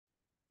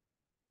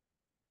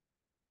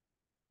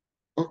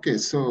Okay, uh,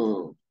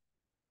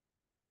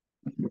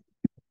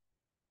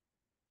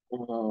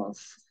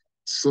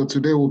 so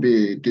today we'll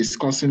be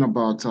discussing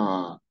about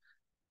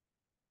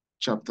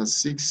chapter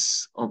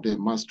 6 of the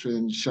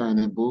Mastering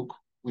Shiny book,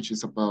 which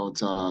is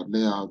about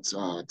layout,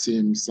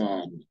 themes,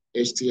 and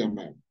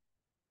HTML.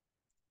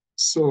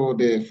 So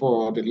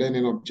for the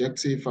learning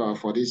objective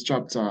for this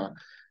chapter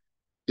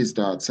is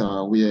that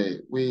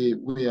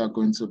we are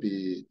going to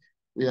be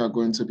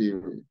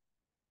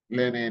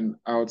learning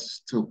how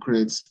to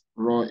create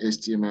raw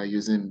HTML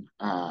using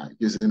R.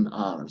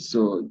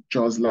 So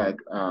just like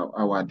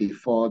our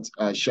default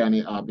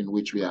Shiny app in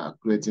which we are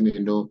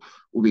creating,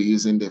 we'll be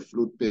using the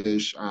float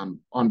page, and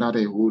under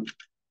the hood,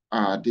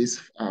 this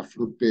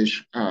float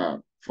page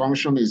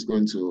function is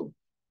going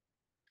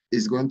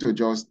to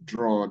just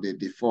draw the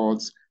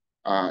default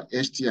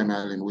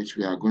HTML in which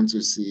we are going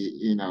to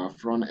see in our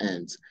front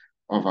end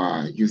of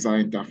our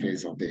user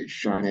interface of the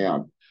Shiny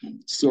app.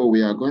 So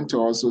we are going to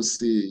also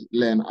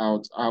learn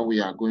out how we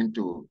are going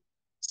to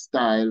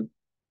style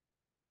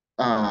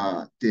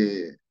the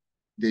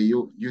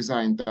user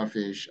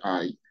interface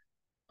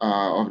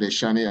of the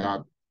Shiny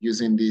app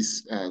using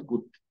this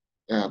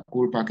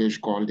cool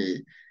package called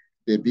the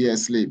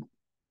BSLib,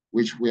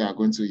 which we are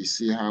going to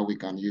see how we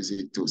can use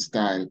it to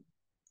style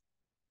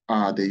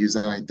the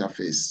user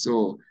interface.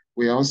 So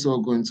we're also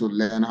going to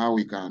learn how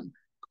we can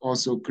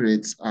also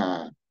create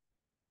a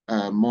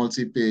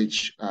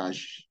multi-page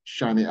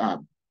Shiny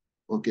app,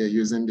 okay,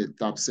 using the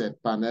tab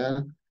set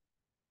panel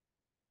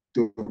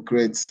to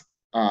create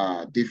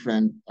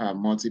different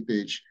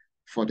multi-page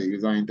for the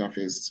user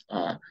interface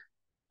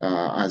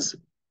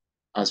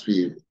as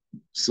we.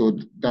 So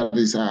that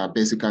is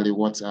basically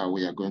what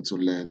we are going to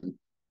learn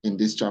in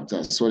this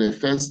chapter. So the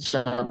first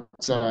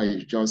chapter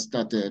is just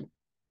started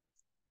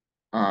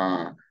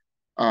uh,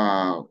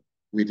 uh,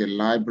 with the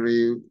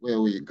library where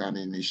we can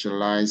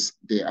initialize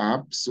the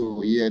app.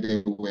 So here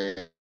they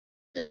were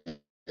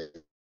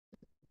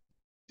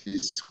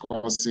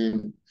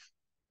discussing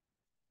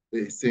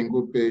a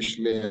single page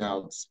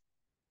layout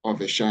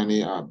of a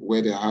Shiny app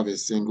where they have a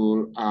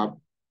single app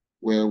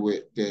where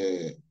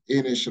they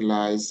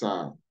initialize,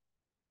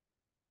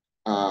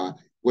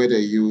 where they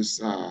use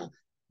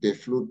the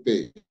float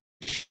page.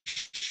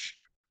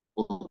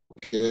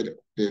 Okay,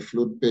 the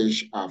float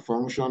page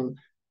function,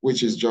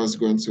 which is just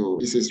going to,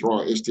 this is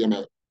raw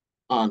HTML.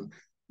 And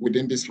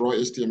within this raw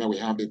HTML, we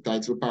have the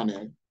title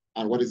panel.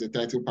 And what is the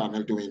title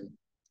panel doing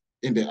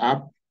in the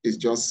app? It's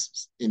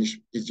just pressing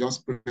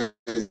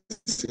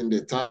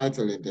the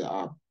title in the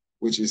app,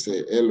 which is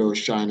a Hello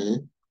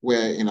Shiny,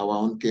 where in our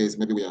own case,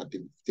 maybe we are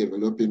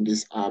developing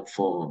this app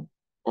for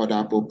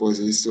other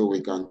purposes, so we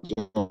can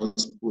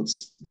just put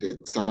the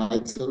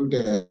title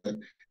there,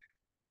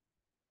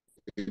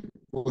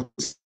 put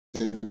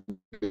the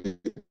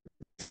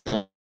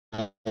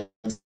title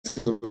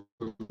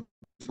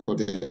for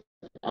the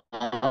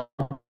app.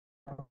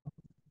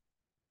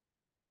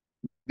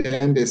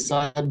 Then the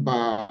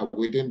sidebar,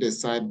 within the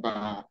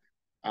sidebar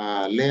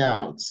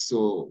layout.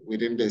 So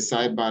within the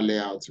sidebar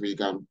layout, we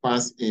can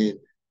pass in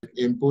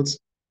inputs,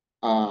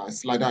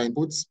 slider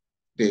inputs,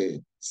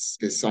 the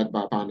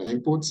sidebar panel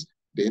inputs.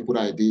 The input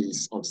ID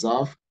is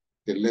observe,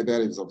 the label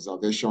is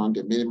observation,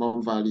 the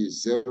minimum value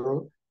is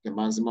 0, the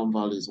maximum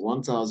value is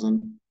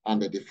 1000,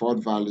 and the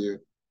default value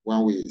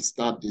when we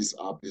start this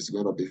app is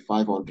going to be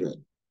 500.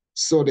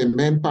 So the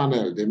main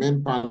panel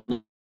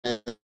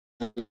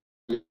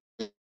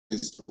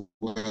is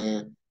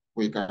where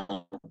we can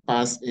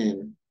pass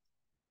in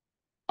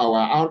our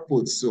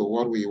output. So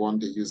what we want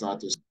the user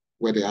to see,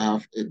 where they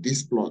have a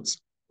this plot,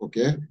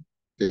 okay?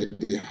 They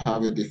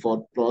have a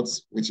default plot,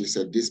 which is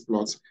a this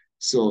plot.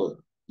 So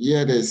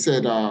here they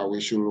said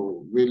we should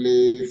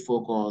really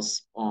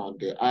focus on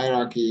the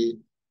hierarchy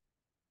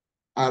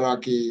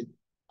of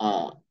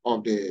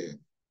the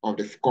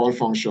call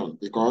function,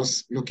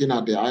 because looking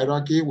at the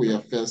hierarchy, we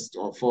are first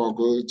of all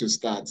going to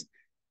start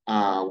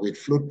with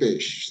float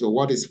page. So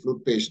what is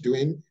float page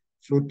doing?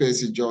 Float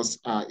page is just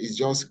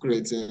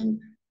creating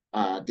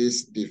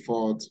this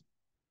default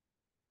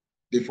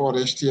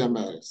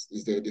HTML.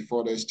 Is the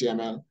default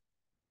HTML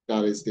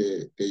that is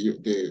the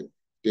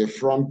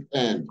front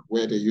end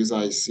where the user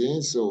is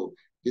seeing. So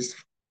this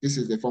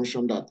is the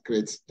function that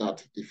creates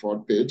that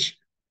default page.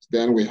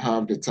 Then we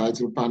have the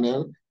title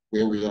panel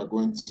where we are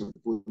going to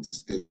put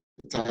the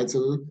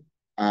title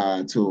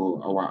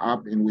to our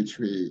app in which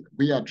we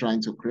are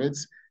trying to create.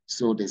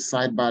 So the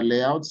sidebar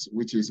layouts,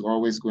 which is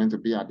always going to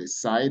be at the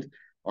side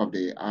of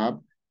the app.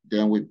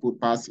 Then we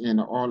pass in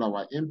all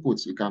our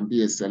inputs. It can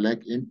be a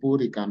select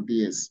input. It can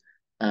be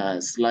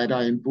a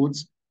slider input.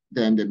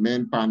 Then the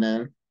main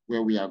panel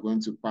where we are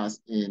going to pass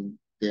in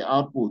the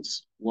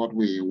outputs, what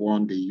we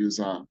want the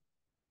user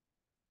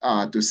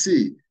to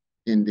see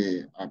in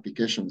the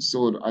application.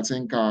 So I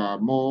think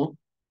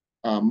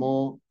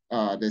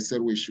they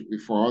said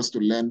for us to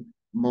learn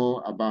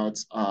more about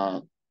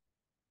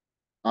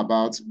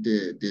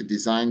the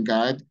design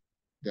guide,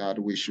 that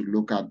we should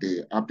look at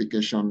the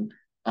application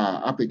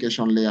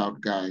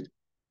layout guide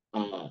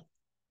to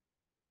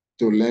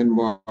learn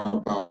more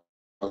about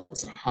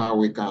how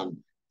we can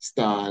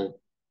style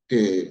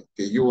the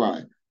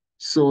UI.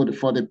 So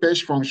for the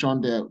page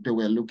function they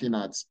were looking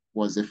at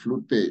was the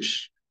float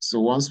page. So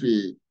once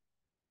we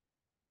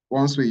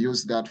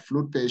use that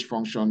float page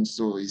function,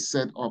 so it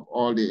set up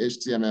all the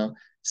HTML,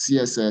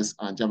 CSS,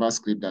 and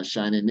JavaScript that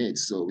Shiny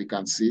needs. So we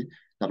can see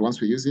that once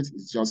we use it,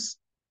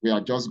 we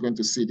are just going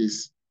to see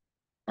this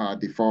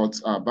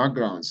default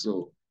background.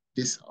 So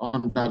this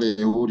under the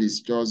hood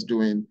is just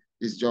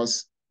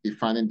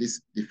defining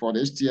this default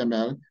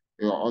HTML.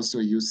 We will also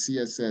use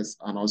CSS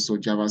and also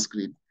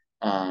JavaScript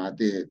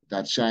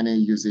that Shiny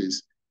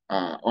uses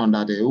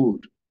under the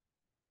hood.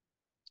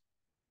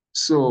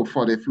 So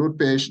for the float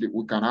page,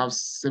 we can have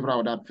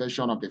several other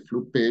versions of the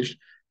float page.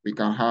 We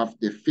can have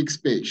the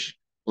fixed page,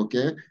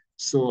 okay?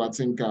 So I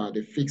think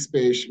the fixed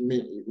page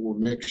will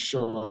make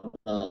sure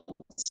that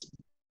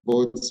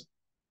both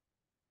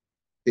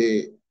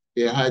the,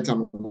 the height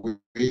and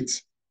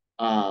width,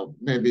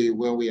 maybe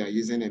when we are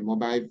using a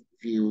mobile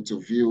view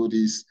to view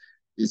this,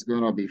 is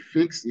going to be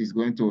fixed. It's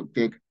going to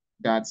take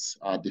that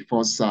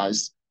default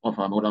size of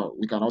our model.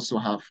 We can also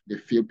have the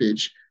fill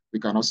page. We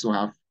can also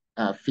have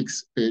a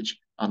fixed page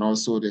and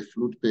also the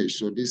float page.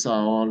 So these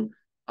are all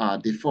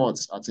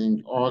defaults. I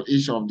think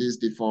each of these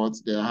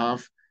defaults, they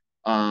have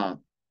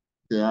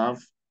their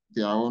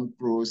own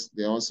pros.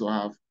 They also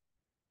have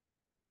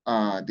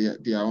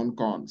their own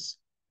cons.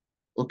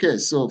 Okay,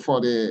 so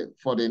for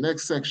the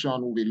next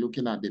section, we'll be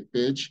looking at the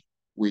page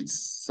with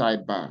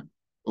sidebar.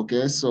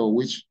 Okay, so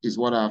which is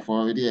what I've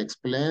already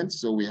explained.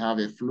 So we have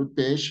a float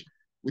page,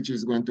 which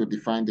is going to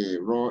define the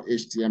raw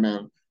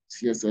HTML,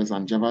 CSS,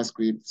 and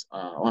JavaScript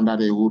under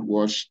the hood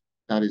wash.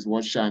 That is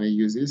what Shiny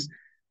uses.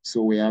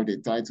 So we have the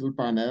title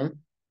panel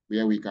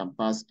where we can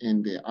pass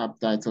in the app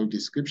title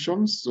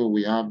description. So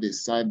we have the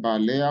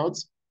sidebar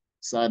layout,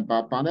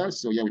 sidebar panel.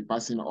 So here we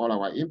pass in all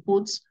our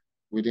inputs.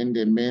 Within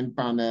the main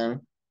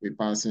panel, we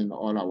pass in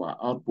all our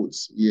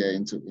outputs here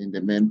in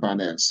the main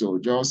panel. So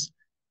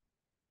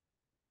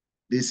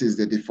this is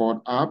the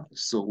default app.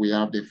 So we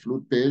have the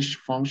float page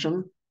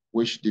function,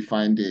 which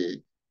define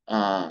the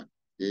raw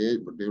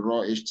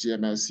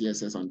HTML,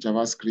 CSS, and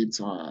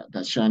JavaScript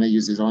that Shiny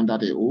uses under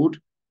the hood.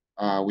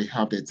 We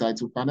have the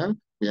title panel.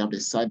 We have the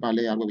sidebar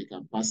layer where we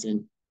can pass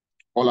in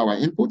all our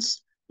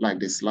inputs, like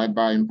the slide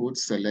bar inputs,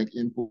 select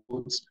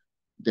inputs.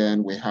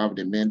 Then we have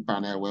the main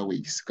panel where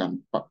we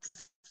can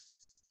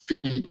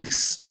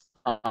fix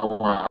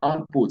our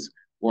output,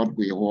 what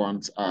we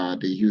want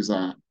the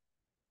user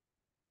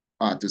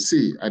to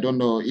see. I don't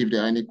know if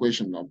there are any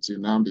questions up to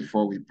now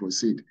before we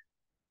proceed.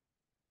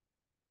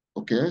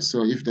 Okay,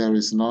 so if there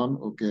is none,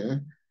 okay.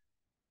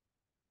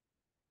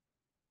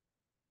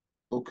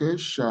 Okay,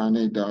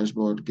 Shiny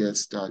dashboard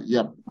gets that.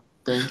 Yep,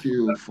 thank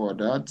you for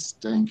that.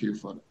 Thank you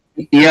for that.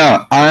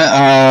 Yeah,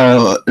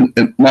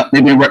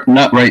 maybe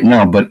not right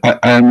now, but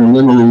I'm a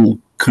little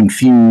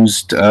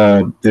confused.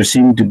 There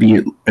seem to be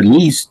at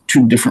least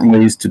two different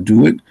ways to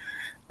do it,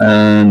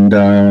 and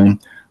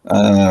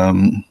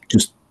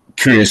just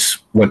curious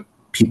what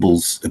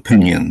people's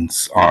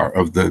opinions are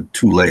of the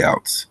two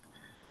layouts.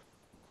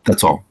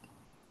 That's all.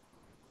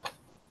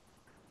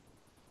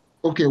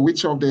 Okay,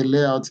 which of the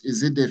layouts?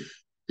 Is it the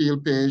fill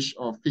page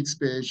or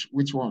fixed page?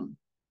 Which one?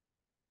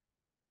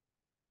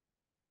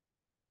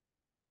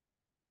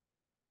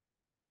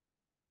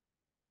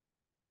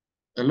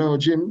 Hello,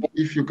 Jim,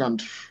 if you can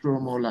throw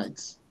more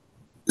lights.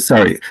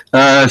 Sorry.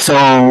 If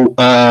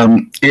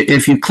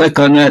you click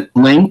on that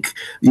link,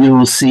 you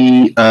will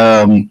see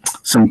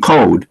some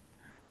code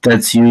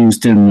that's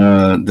used in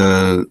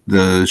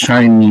the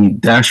Shiny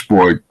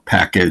dashboard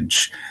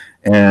package,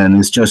 and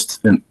it's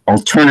just an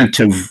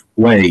alternative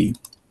way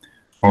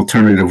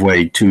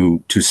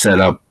to set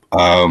up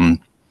a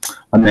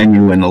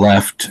menu on the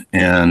left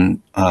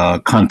and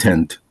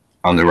content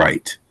on the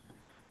right,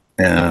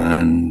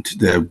 and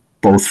they're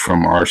both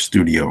from our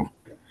studio.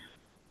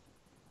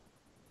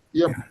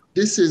 Yep,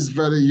 this is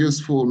very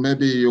useful.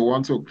 Maybe you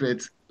want to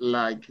create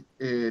like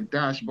a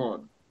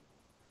dashboard.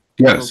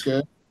 Yes.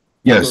 Okay.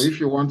 Yes. So if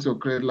you want to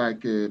create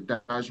like a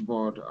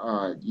dashboard,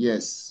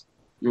 yes,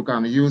 you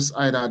can use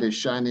either the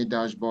Shiny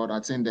dashboard. I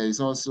think there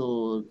is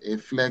also a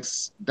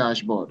Flex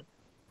dashboard,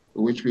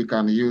 which we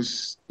can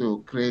use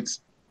to create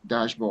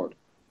dashboard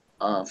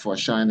for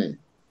Shiny.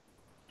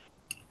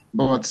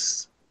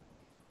 But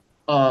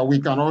we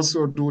can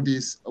also do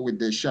this with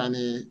the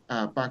Shiny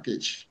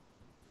package.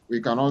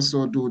 We can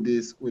also do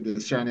this with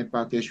the Shiny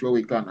package where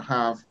we can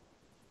have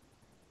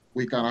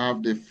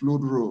the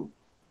float row.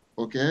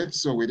 Okay,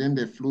 so within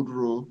the float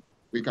row,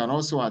 we can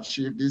also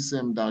achieve this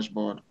same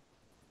dashboard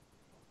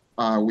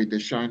with the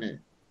Shiny,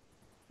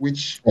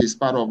 which is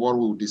part of what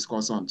we'll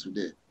discuss on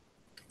today.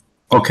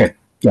 Okay.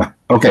 Yeah.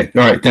 Okay.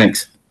 All right.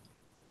 Thanks.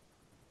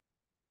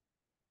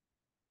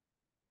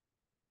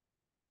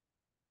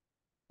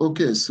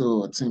 Okay,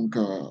 so I think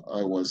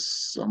I was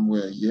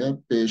somewhere here,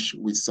 page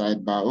with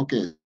sidebar.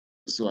 Okay,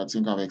 so I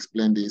think I've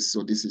explained this.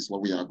 So this is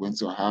what we are going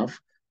to have.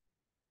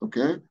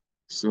 Okay,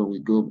 so we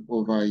go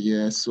over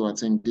here. So I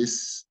think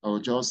I'll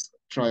just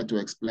try to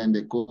explain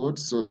the code.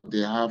 So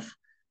they have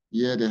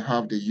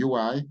the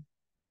UI.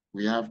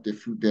 We have they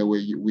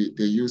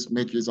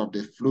make use of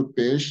the float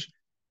page.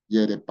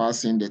 Here they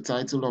pass in the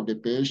title of the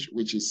page,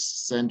 which is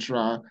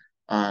central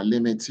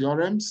limit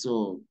theorem.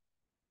 So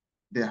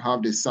they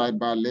have the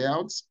sidebar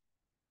layouts,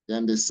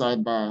 then the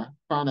sidebar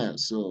panel.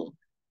 So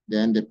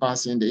then they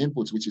pass in the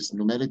inputs, which is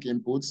numeric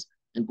inputs.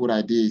 Input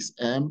ID is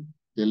M.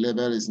 The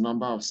label is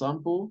number of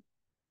sample.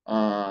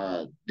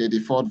 The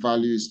default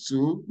value is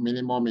 2,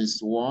 minimum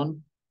is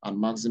 1, and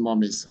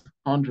maximum is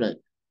 100.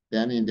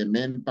 Then in the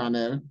main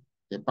panel,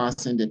 they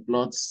pass in the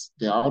plots,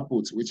 the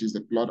outputs, which is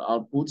the plot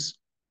outputs.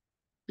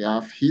 They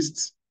have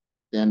hist,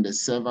 then the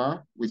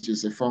server, which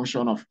is a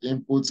function of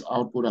inputs,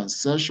 output, and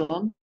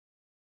session.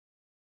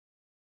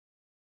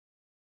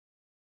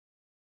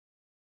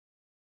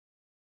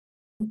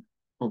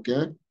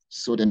 Okay,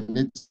 so they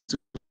need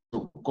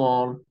to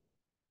call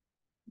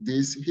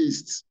this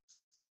hist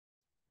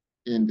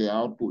in the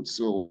output.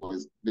 So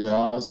the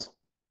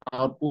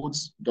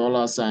outputs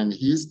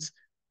 $hist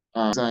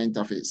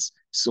interface.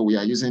 So we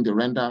are using the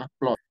render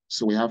plot.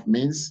 So we have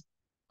means,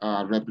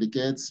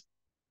 replicates,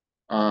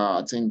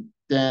 I think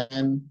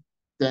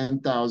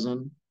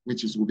 10,000,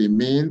 which will be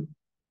main,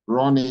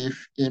 run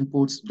if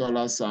inputs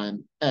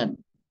 $M.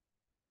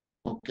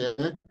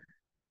 Okay.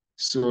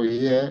 So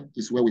here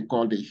is where we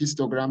call the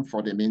histogram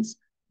for the means.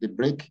 The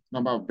break,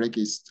 number of break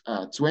is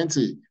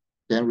 20.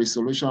 Then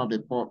resolution of the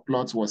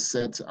plot was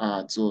set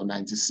to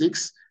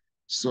 96.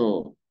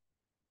 So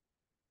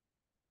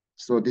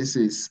this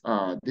is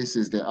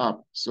the app.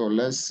 So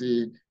let's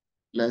see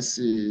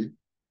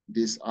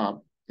this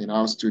app in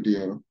our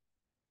studio.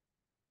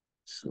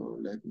 So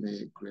let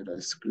me create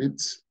a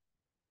script.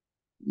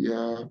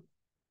 Yeah.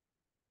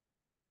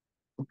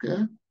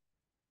 Okay.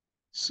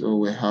 So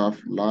we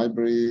have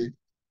library,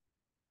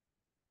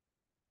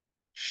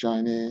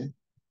 Shiny.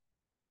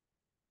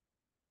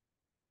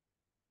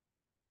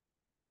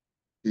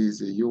 This is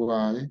the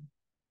UI.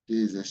 This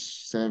is the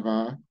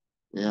server.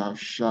 We have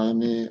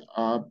Shiny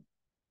app.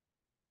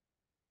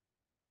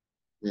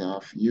 We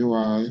have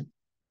UI.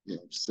 We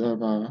have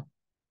server.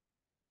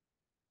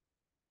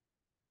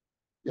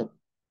 Yep.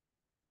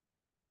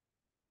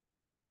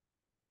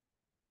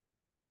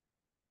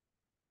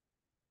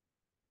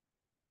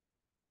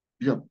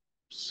 Yep.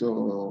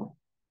 So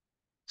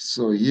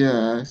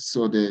yeah,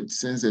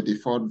 since the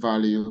default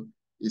value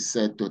is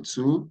set to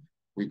 2,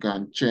 we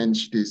can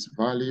change this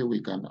value.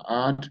 We can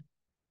add.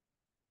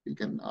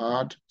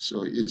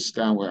 So each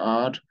time we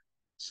add,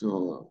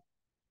 so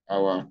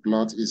our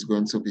plot is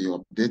going to be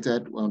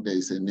updated when there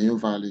is a new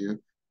value.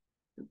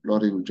 The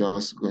plot is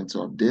just going to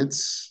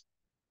update.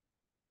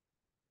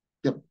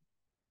 Yep.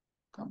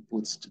 Can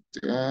put to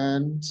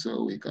 10,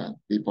 so we can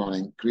keep on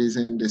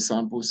increasing the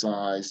sample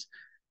size.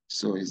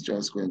 So it's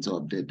just going to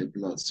update the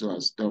plot. So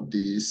I'll stop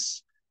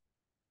this.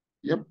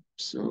 Yep.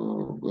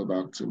 So go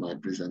back to my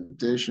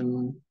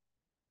presentation.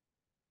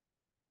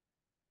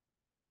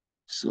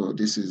 So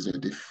this is the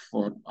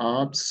default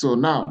app. So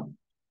now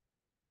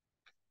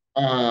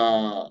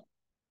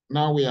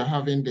we are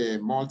having the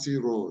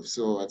multi-row.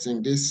 So I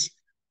think this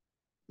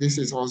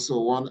is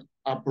also one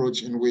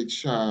approach in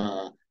which,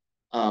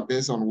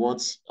 based on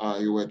what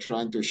you were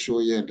trying to show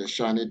here in the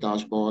Shiny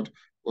dashboard,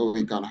 where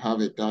we can have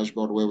a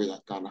dashboard where we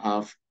can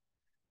have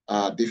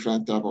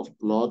different type of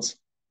plots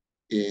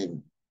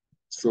in.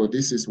 So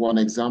this is one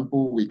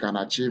example. We can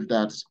achieve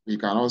that. We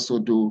can also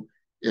do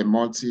a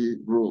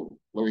multi-row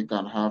where we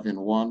can have in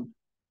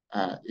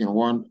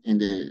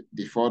the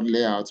default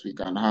layout, we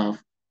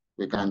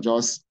can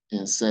just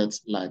insert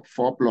like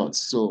 4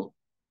 plots.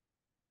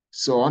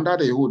 So under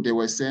the hood, they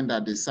were saying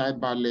that the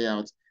sidebar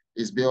layout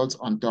is built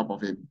on top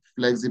of a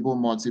flexible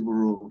multiple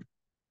row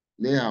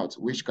layout,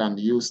 which can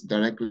use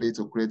directly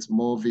to create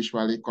more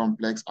visually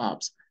complex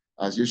apps.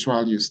 As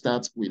usual, you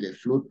start with a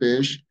float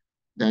page,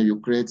 then you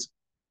create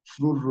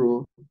float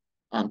row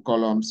and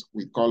columns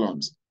with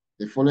columns.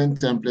 The following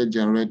template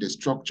generates the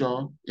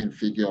structure in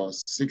figure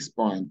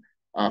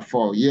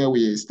 6.4. Here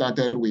we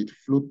started with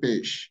float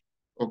page,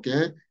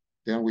 okay?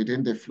 Then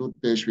within the float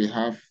page, we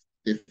have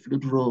the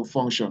float row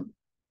function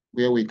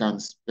where we can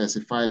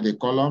specify the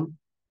column.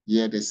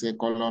 Here they say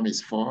column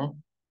is 4.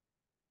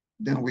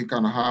 Then we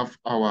can have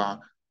our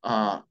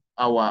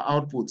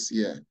outputs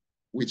here,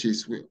 which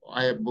is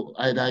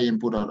either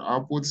input or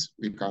outputs.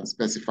 We can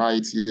specify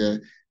it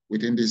here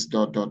within this ...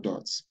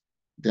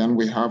 Then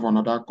we have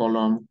another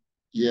column.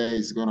 Here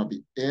is going to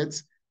be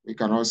 8. We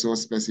can also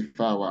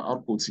specify our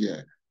outputs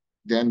here.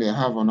 Then they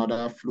have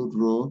another float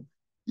row.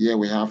 Here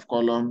we have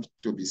column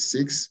to be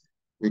 6.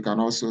 We can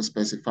also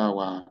specify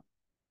our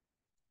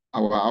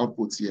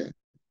outputs here.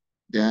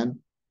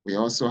 Then we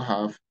also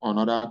have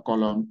another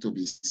column to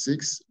be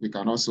 6. We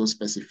can also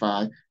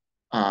specify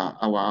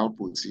our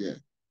outputs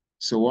here.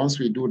 So once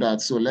we do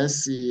that, so let's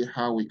see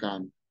how we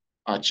can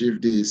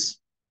achieve this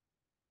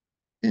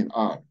in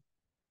R.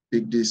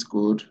 Pick this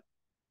code.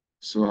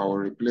 So I will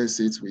replace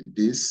it with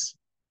this.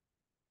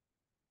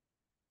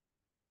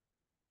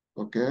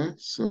 Okay,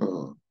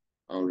 so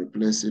I'll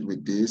replace it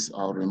with this.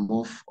 I'll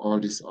remove all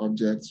these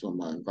objects from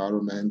my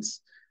environment.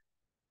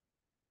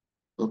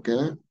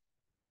 Okay.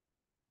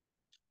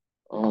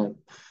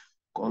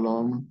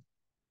 column,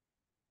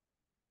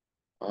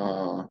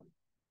 I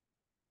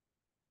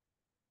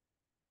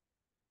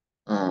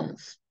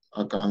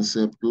can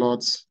say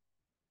plot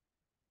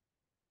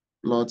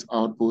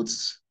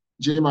outputs.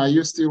 Jim, are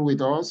you still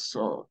with us?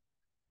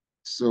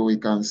 So we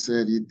can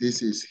say that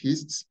this is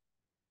hist.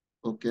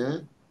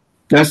 Okay.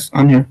 Yes,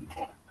 I'm here.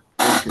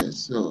 Okay,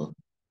 so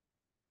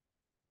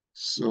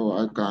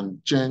I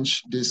can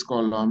change this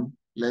column.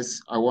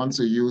 I want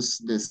to use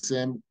the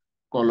same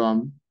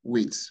column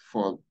width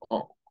for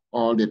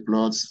all the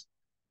plots.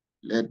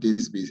 Let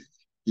this be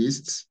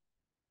hist.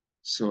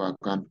 So I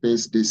can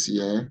paste this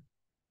here.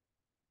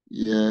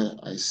 Here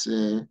I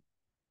say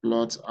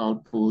plot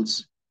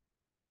outputs.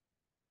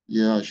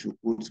 Here I should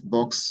put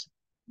box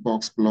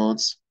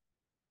plots.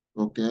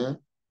 Okay.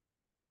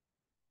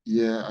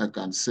 Here I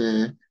can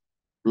say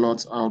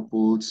plot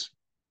outputs,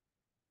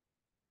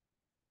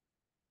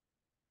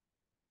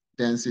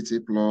 density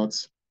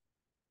plots,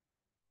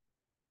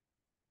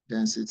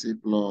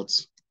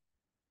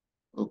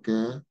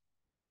 okay,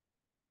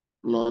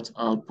 plot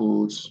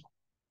outputs.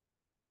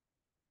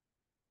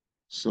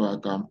 So I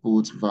can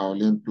put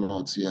violin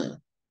plots here.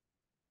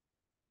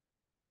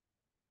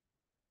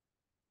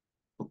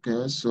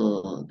 Okay,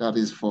 so that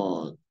is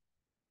for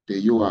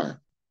the UI.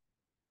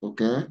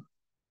 Okay,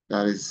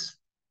 that is,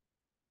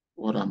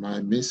 what am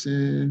I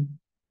missing?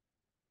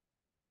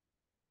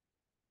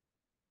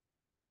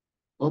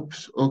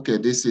 Oops, okay,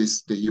 this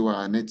is the UI.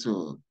 I need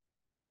to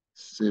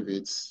save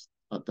it,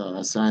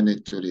 assign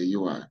it to the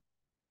UI.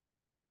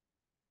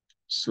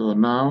 So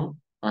now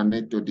I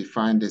need to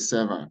define the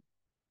server,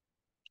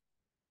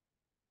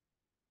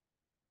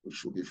 which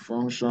should be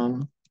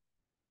function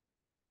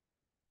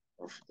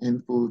of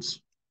inputs,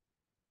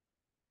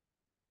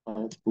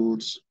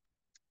 outputs,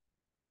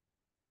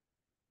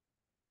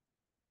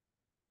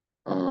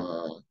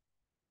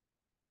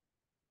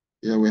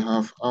 here we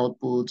have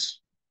outputs,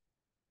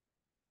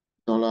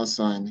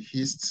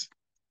 $hist,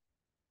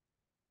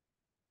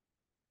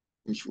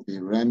 which will be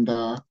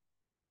render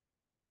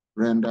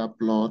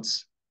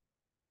plots,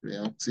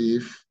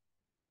 reactive,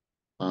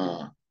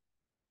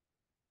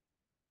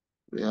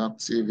 we have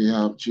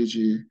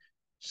GG.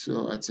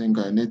 So I think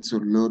I need to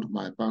load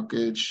my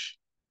package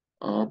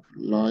up,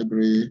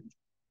 library,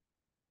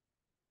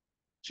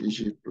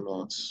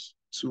 ggplots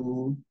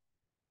 2,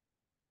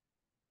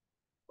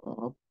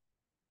 up,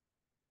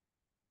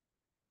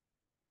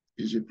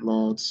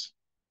 ggplots.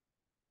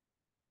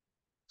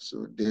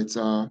 So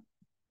data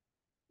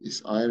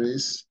is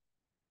iris,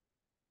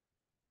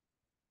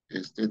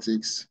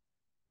 aesthetics.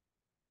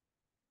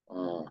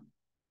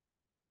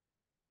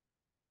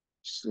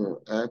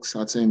 So X,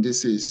 I think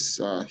this is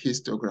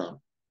histogram.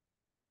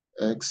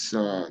 X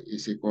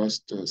is equals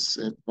to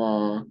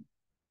separ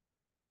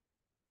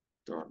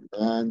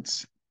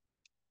length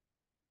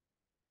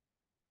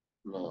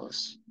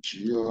plus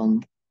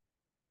geom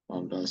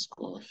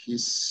underscore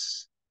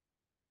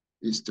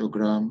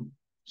histogram.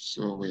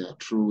 So we are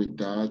through with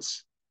that.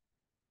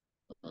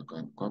 I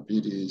can copy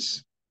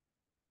this,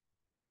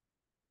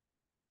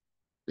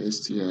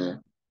 paste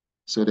here.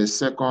 So the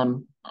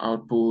second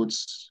output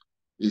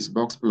is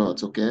box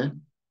plot, okay?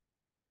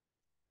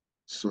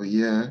 So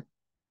here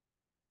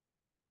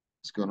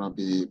it's gonna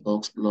be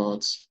box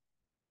plots,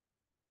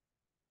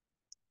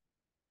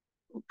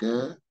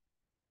 okay?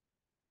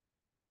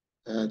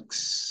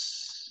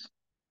 X,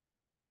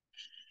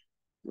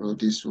 so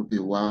this will be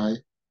Y.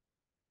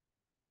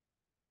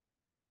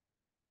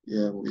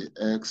 Here will be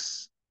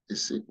X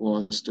is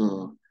equals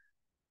to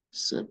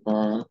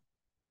separ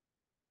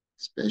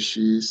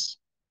species.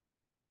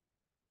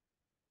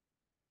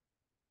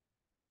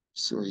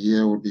 So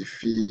here will be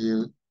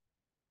field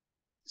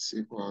is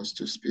equals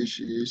to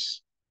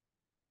species.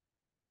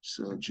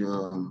 So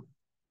geom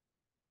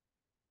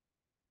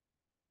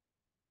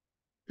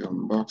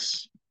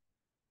box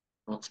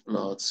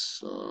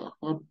plots.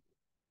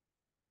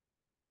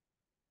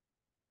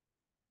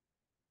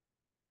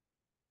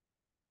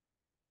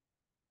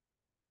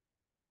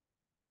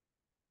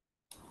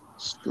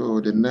 So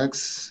the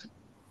next,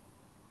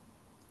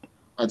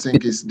 I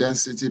think, is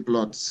density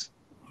plots.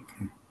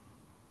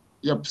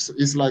 Yep,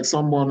 it's like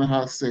someone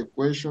has a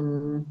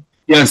question.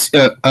 Yes,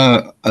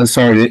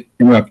 sorry to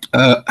interrupt.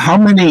 How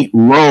many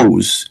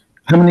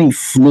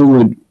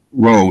fluid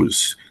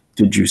rows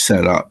did you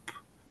set up?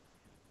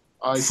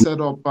 I set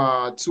up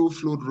 2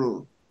 fluid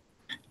row.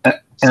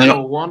 And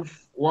So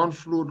one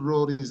fluid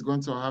row is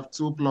going to have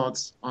 2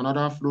 plots.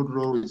 Another fluid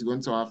row is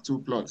going to have 2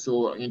 plots.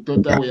 So in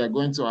total, we are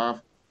going to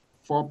have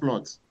 4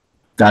 plots.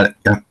 Got it.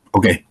 Yeah.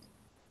 Okay.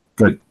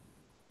 Good.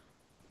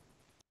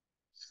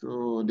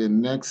 So the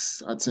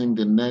next, I think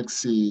the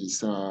next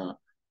is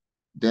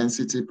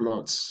density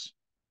plots.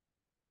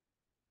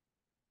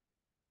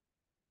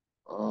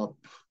 Up.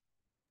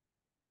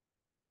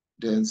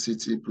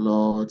 Density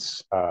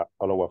plots.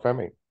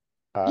 Oluwafemi.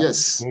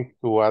 Yes. You need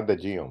to add the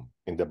geom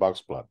in the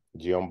box plot.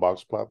 Geom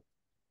box plot.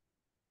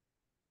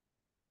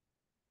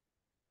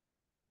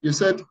 You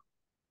said?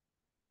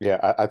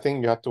 Yeah, I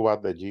think you have to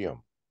add the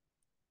geom.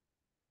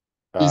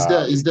 Is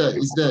there?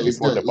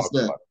 Before the box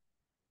plot.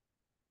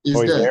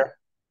 Is there?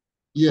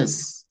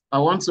 Yes, I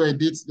want to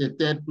edit the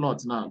third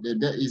plot now. The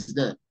there is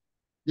there.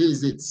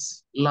 This is it.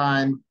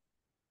 Line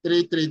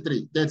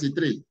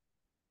 33.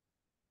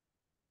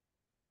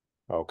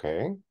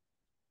 Okay.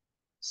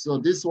 So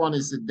this one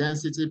is the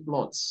density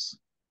plot.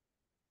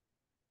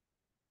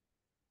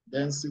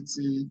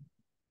 Density,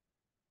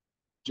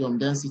 geom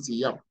density,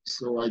 yep.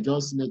 So I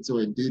just need to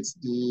edit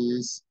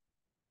this.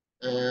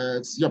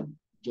 Yep,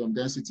 geom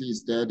density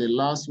is there. The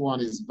last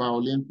one is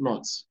violin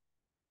plot.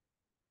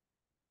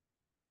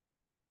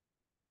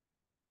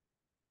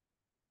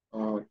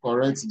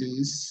 Correct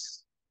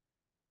this.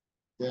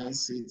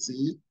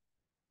 Density.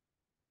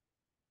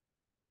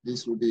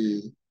 This will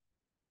be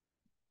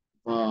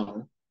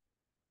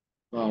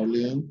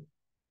violin.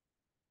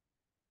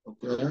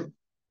 Okay.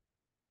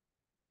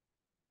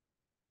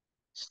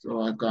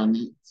 So I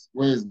can,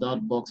 where is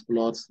that box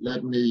plot?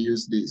 Let me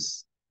use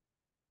this.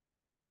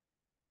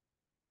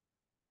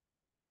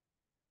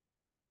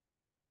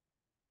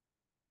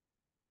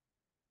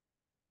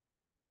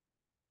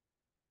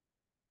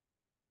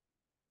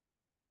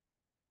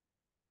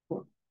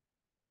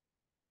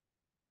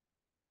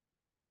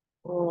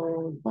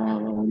 Oh,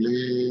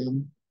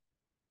 violin.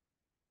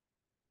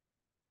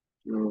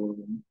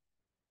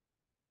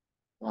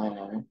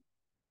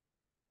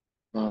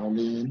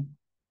 Violin.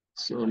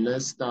 So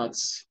let's start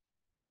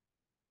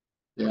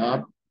the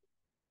app.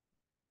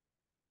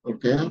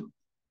 Okay.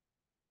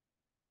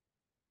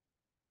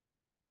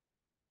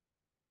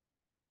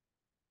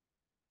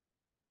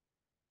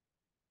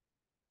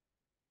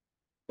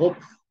 Oh,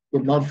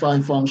 could not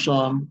find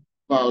function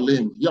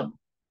violin. Yep.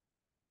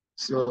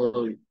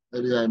 So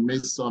maybe I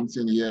missed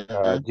something here.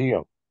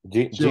 Geom.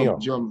 Geom.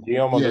 Geom.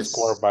 Geom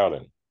underscore Yes.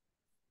 violin.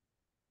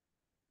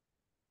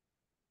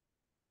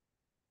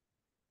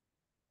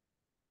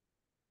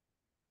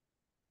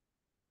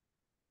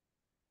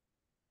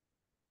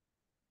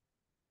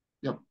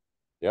 Yep.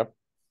 Yep.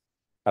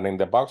 And in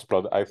the box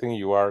plot, I think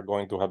you are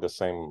going to have the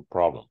same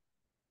problem.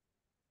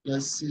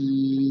 Let's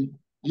see.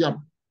 Yep.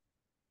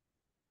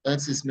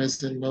 X is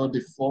missing no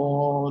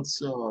default.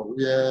 So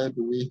where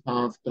do we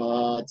have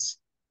that?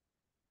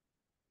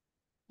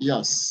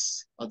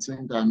 Yes, I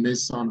think I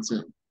missed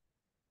something.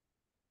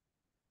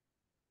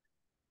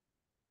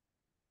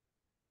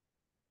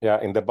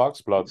 Yeah, in the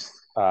box plot,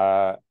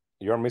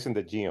 you're missing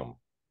the geom.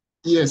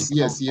 Yes,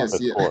 Geom yes.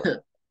 underscore. Yeah.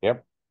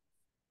 Yep.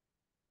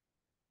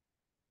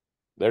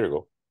 There you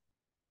go.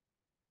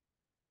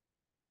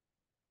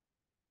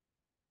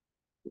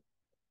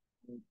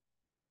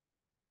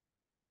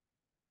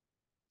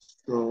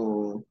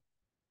 So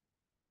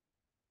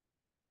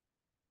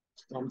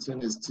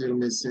something is still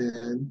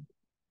missing.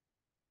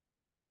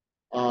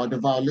 The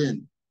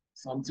violin.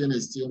 Something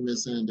is still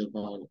missing in the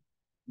violin.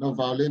 No,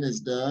 violin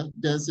is there.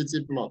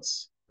 Density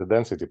plots. The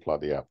density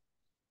plot, yeah.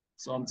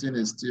 Something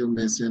is still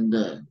missing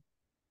there.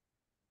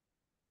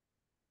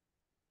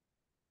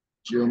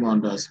 Geom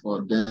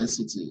underscore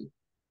density.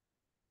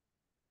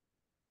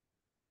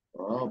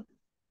 Oh,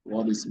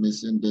 what is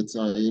missing?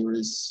 Data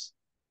iris.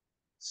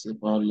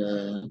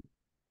 Sepal.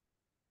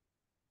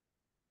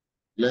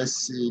 Let's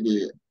see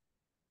the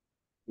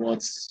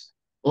what's.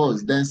 Oh,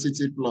 it's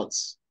density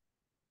plots.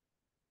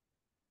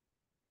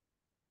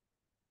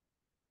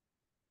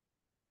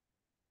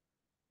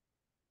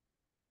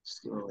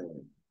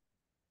 So,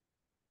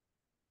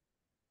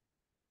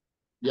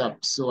 yep.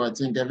 So I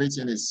think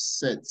everything is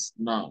set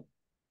now.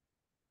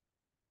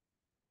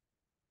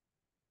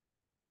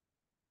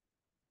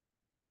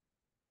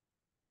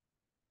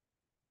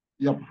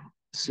 Yep.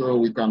 So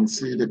we can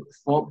see the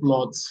 4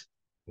 plots.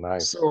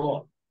 Nice.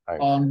 So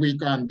Nice. we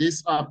can do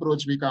this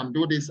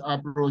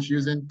approach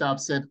using tab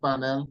set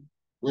panel,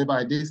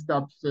 whereby this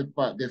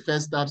the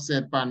first tab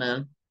set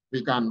panel,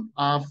 we can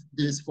have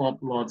these 4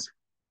 plots.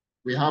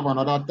 We have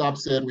another tab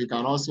set, we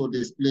can also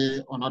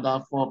display another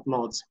 4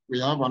 plots. We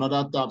have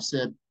another tab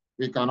set,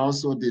 we can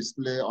also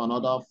display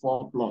another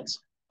 4 plots.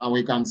 And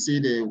we can see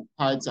the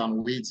height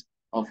and width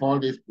of all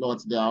these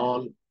plots. They are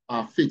all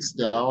fixed,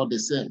 they are all the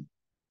same.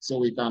 So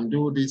we can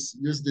do this,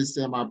 use the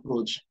same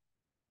approach.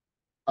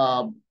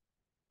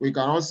 We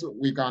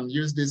can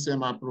use the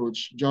same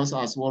approach just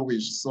as what we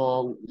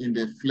saw in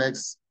the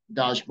Flex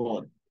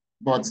dashboard.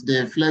 But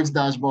the Flex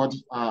dashboard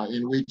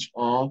in which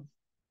or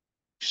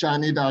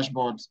Shiny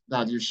dashboard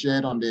that you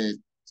shared on the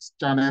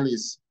channel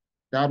is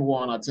that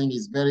one. I think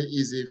is very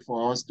easy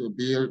for us to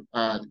build,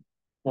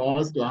 for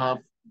us to have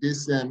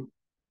this same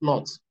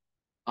plot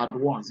at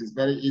once. It's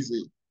very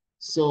easy.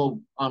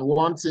 So, and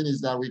one thing is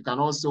that we can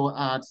also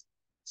add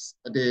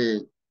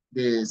the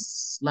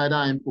slider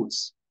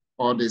inputs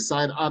or add the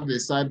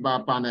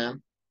sidebar panel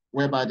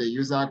whereby the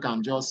user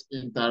can just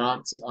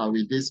interact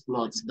with this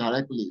plot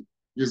directly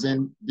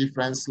using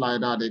different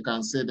slider. They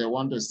can say they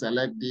want to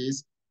select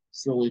this.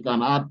 So we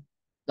can add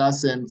that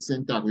same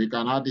syntax. We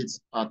can add it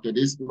to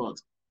this plot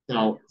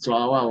to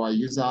our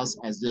users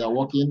as they are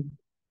working.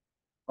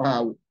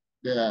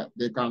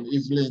 They can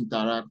easily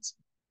interact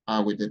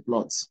with the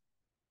plots.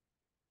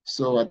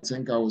 So I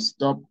think I will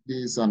stop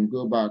this and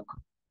go back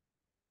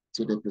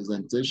to the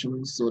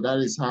presentation. So that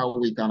is how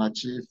we can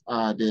achieve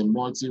the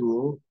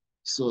multi-row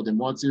So the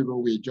multi-row,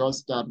 we just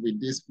start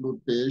with this float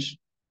page.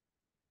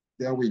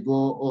 Then we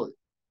go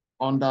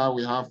under,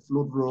 we have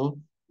float row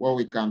where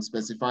we can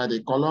specify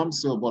the column.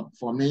 So, but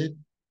for me,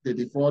 the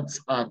default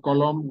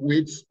column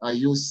width, I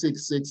use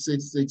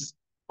 6666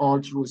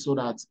 all through so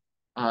that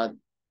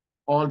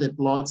all the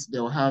plots,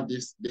 they'll have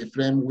the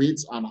frame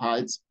width and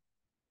height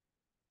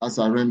as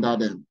I render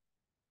them.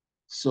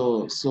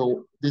 So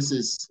this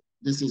is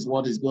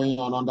what is going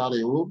on under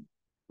the hood.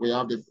 We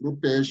have the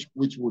float page,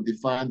 which will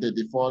define the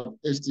default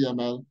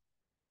HTML,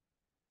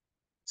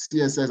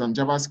 CSS, and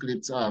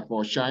JavaScript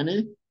for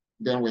Shiny.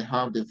 Then we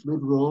have the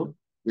float row.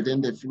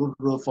 Within the float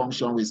row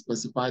function, we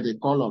specify the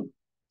column.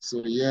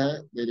 So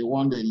here, the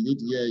one they lead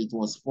here, it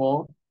was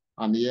 4,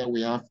 and here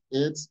we have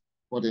 8.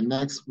 For the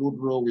next float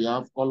row, we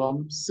have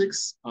column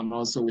 6, and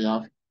also we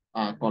have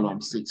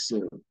column 6.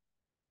 So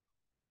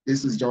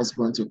this is just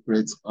going to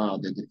create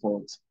the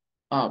default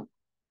app.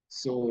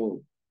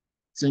 So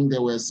I think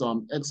there were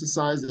some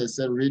exercises. They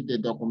said read the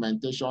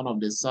documentation of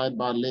the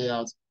sidebar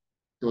layout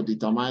to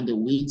determine the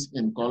width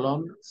in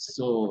column.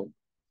 So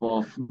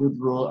for float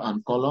row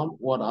and column,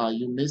 what are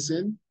you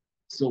missing?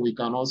 So we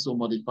can also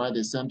modify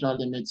the central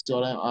limit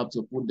theorem up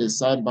to put the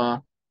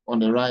sidebar on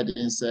the right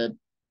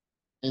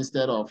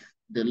instead of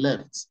the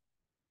left.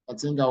 I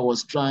think I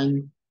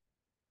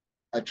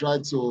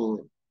tried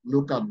to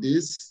look at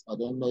this. I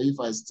don't know if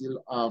I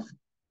still have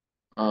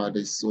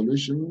the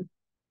solution.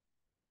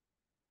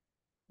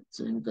 I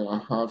think I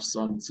have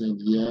something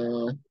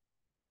here.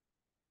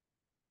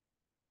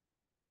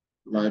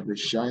 Library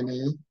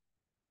Shiny.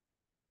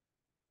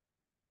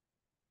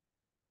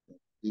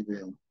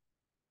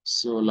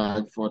 So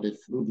like for the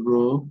float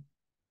row,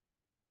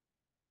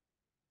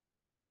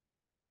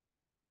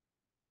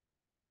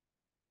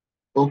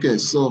 okay,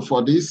 so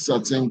for this, I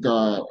think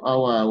how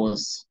I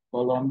was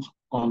column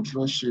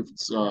Control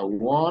Shift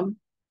 1.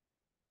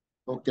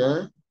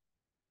 Okay.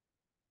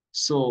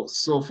 So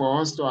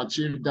for us to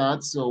achieve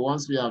that, so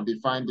once we have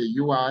defined the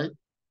UI,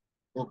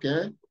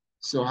 okay,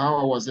 so how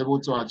I was able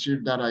to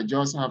achieve that, I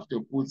just have to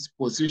put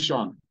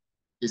position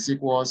is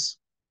equals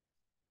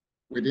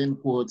within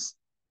quotes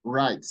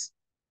right.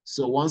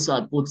 So once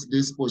I put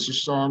this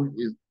position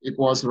is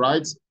equals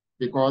right,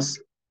 because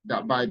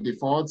that by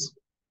default,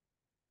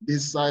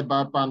 this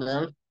sidebar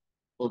panel,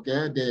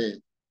 okay,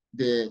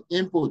 the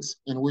input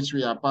in which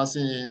we are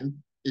passing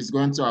in is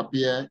going to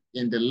appear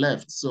in the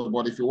left. So,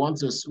 but if you want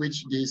to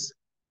switch this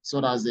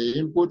so that the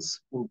inputs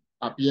will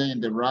appear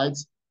in the right,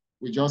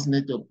 we just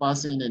need to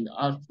pass in, and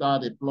after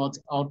the plot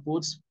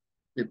output,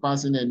 we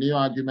pass in a new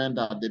argument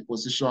that the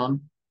position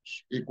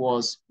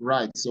equals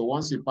right. So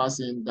once you pass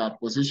in that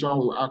position,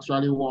 we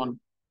actually want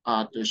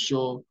to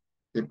show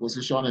the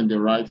position in the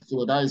right.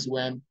 So that is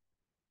when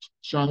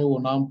Shiny will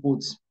now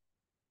put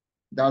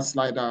that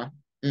slider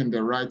in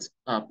the right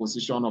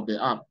position of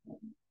the app.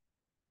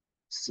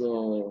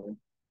 So,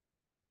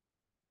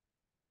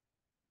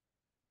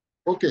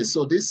 okay,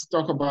 so this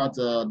talk about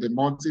the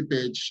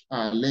multi-page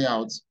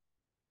layout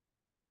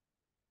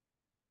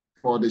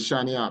for the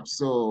Shiny app.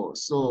 So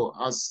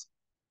as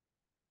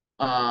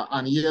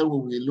and here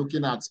we'll be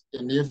looking at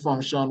a new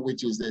function,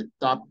 which is the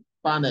tab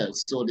panel.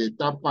 So the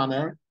tab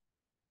panel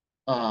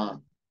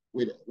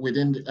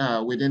within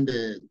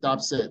the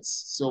tab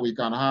sets. So we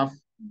can have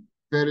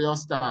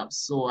various tabs.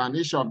 So on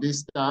each of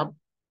these tabs,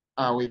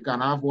 we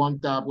can have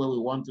one tab where we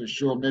want to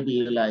show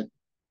maybe like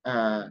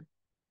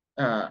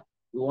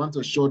we want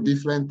to show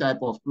different type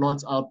of plot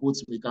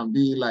outputs. We can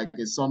be like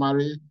a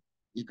summary.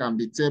 It can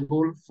be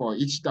table for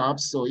each tab.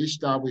 So each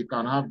tab we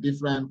can have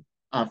different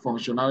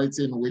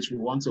functionality in which we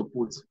want to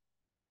put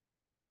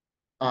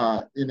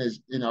in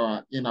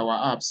our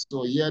apps.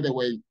 So here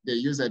they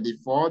use a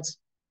default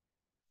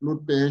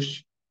float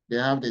page. They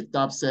have the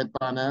tab set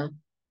panel.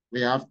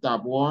 We have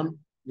tab 1,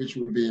 which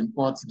will be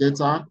import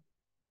data.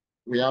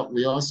 We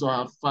also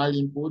have file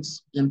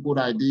inputs. Input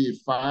ID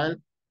is file.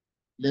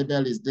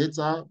 Label is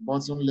data.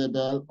 Button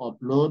label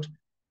upload.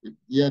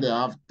 Here they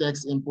have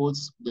text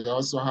inputs. They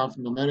also have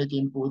numeric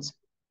inputs.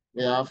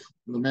 They have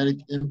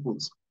numeric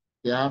inputs.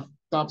 They have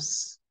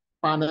tabs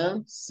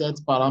panel, set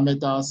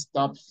parameters,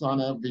 tab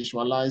panel,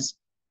 visualize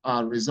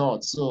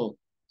results. So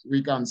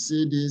we can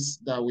see this,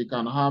 that we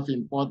can have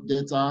import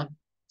data,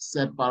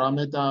 set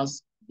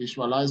parameters,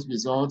 visualize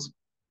results,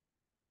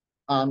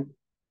 and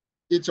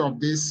each of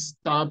these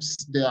tabs,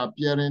 they are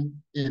appearing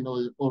in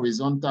a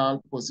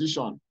horizontal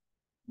position.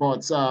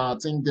 But I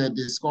think they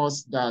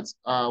discussed that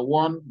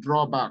one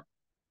drawback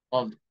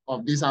of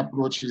this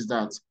approach is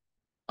that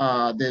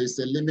there is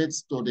a limit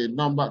to the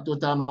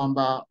total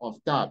number of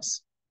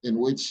tabs in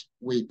which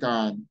we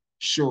can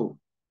show,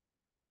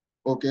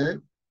 okay?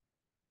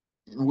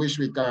 In which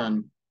we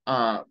can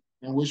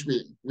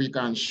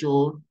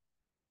show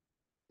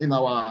in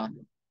our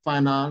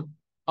final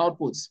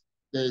outputs.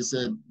 There is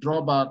a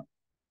drawback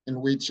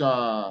in which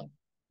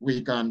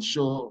we can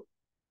show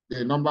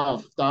the number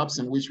of tabs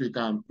in which we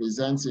can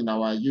present in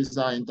our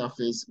user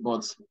interface.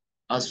 But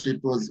as we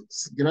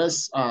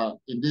progress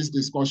in this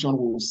discussion,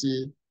 we will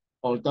see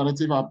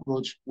alternative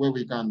approach where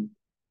we can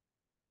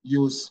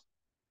use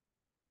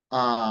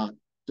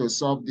to to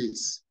solve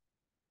this.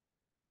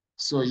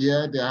 So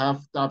here they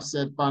have tab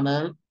set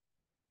panel,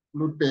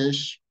 flute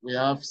page. We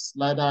have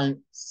slider,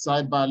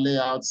 sidebar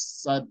layout,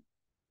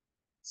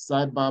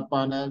 sidebar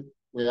panel.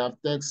 We have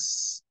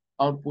text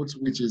output,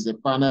 which is a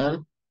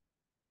panel.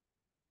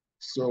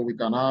 So we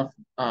can have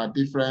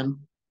different.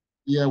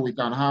 Here we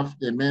can have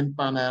the main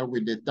panel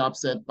with the tab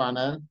set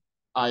panel,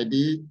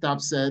 ID,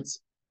 tab set,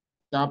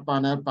 tab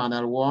panel,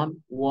 panel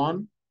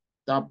 1,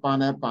 tab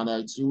panel,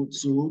 panel 2.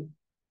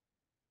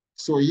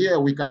 So here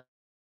we can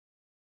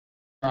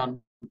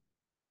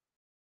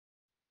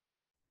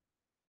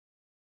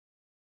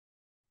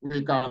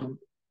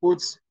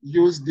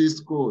use this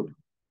code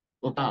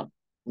or tab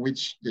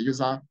which the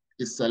user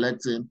is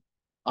selecting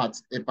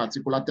at a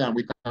particular time.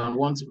 We can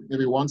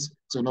maybe want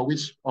to know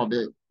which of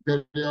the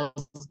various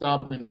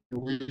tabs in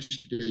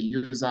which the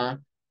user,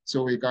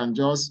 so we can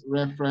just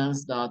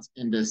reference that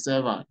in the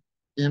server,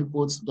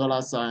 input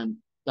 $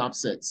 tab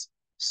sets.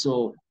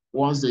 So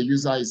once the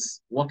user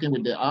is working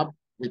with the app,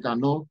 we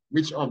can know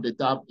which of the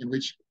tab in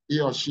which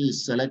he or she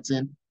is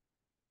selecting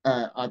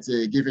at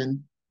a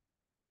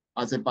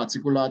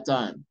particular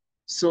time.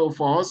 So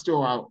for us to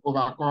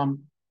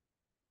overcome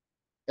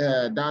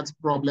that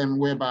problem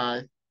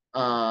whereby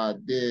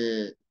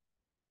the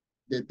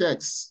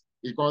text,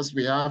 because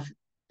we have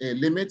a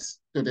limit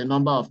to the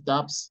number of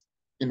tabs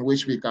in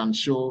which we can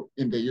show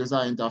in the user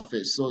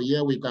interface. So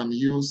here we can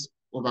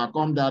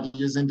overcome that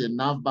using the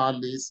navbar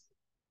list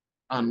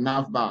and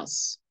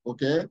navbars,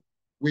 okay,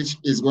 which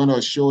is going to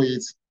show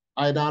it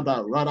either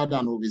that rather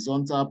than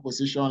horizontal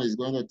position is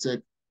going to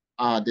take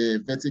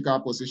the vertical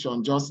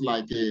position, just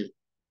like a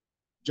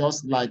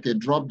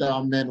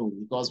drop-down menu,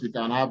 because we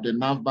can have the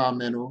navbar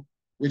menu,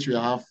 which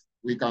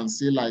we can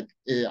see like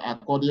a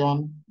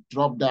accordion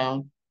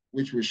drop-down,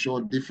 which will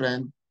show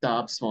different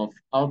tabs of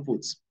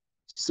outputs.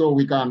 So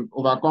we can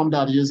overcome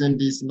that using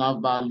this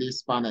navbar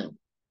list panel.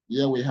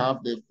 Here we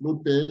have the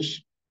flute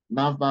page,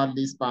 navbar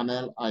list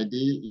panel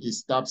ID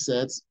is tab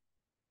sets.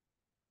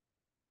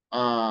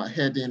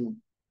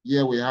 Heading,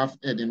 here we have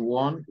heading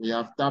 1, we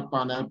have tab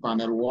panel,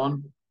 panel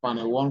 1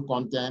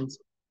 content,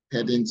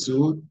 heading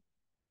 2,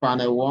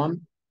 panel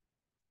 1,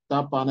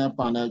 tab panel,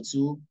 panel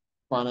 2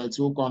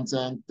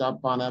 content,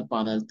 tab panel,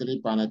 panel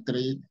 3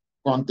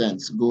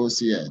 content goes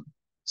here,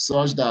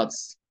 such that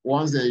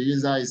once the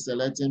user is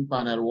selecting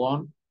panel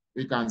 1,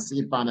 we can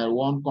see panel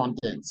 1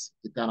 content.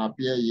 It can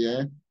appear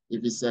here.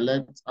 If we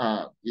select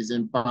is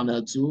in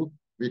panel 2,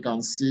 we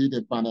can see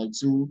the panel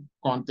 2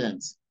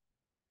 content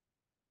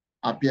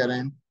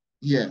appearing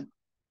here.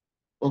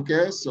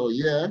 Okay, so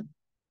here,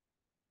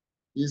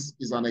 this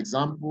is an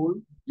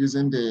example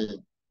using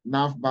the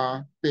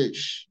navbar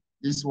page.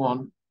 This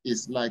one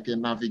is like a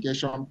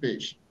navigation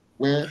page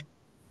where,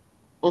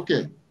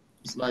 okay,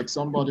 it's like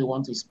somebody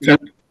wants to speak.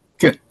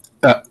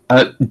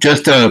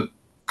 Just a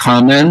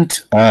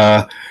comment.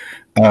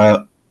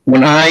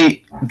 When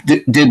I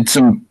did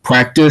some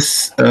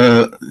practice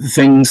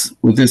things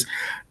with this,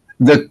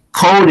 the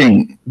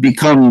coding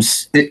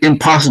becomes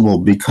impossible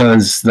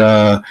because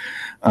all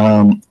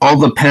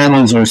the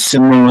panels are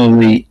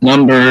similarly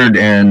numbered,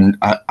 and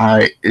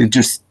it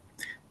just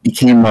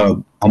became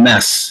a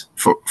mess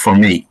for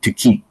me to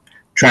keep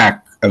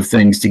track of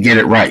things to get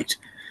it right.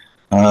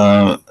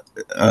 So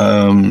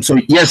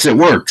yes, it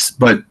works,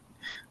 but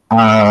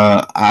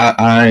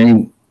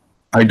I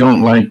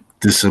don't like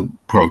this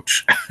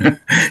approach.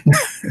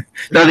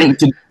 Nothing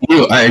to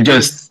do. I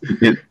just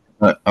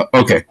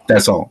okay.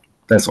 That's all.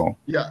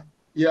 Yeah,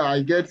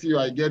 I get you,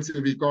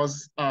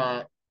 because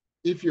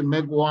if you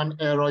make one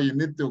error, you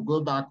need to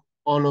go back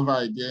all over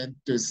again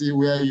to see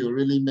where you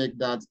really make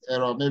that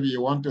error. Maybe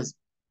you want to,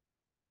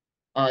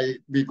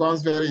 it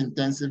becomes very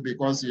intensive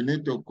because you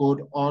need to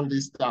code all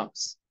these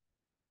tabs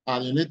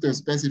and you need to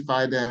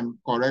specify them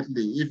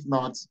correctly. If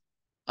not,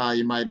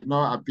 it might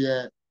not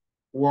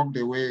work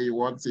the way you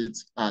want it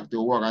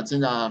to work. I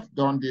think I have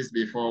done this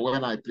before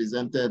when I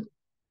presented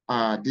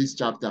this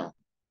chapter.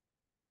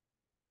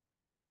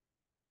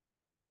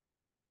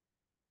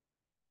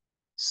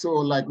 So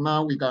like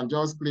now we can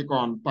just click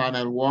on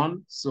panel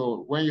 1.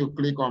 So when you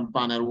click on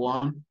panel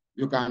 1,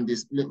 you can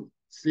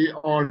see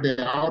all the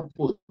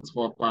outputs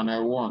for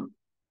panel 1.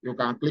 You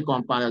can click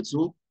on panel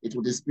 2, it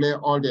will display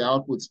all the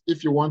outputs.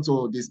 If you want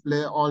to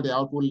display all the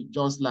output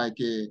just like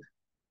a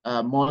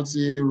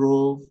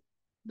multi-row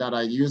that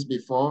I used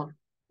before,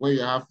 where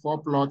you have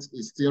 4 plots,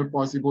 is still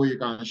possible. You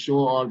can show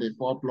all the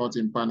 4 plots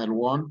in panel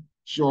 1,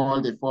 show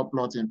all the 4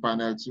 plots in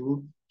panel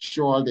 2,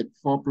 show all the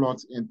 4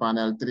 plots in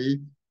panel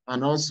 3,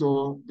 and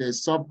also the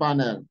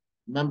sub-panel.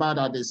 Remember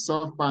that the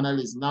sub-panel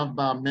is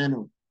navbar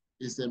menu.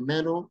 It's a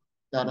menu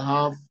that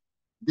have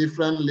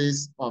different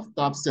lists of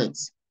tab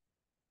sets.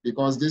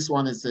 Because this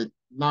one is a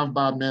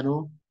navbar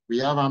menu, we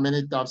have how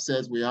many tab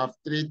sets? We have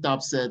 3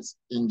 tab sets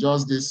in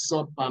just this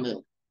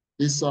sub-panel.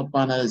 This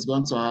sub-panel is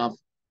going to have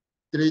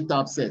 3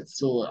 tab sets.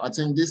 So I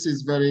think this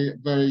is very,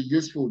 very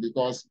useful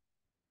because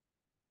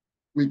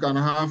we can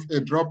have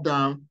a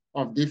drop-down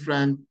of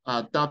different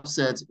tab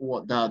sets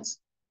that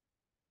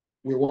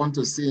we want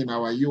to see in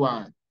our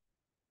UI.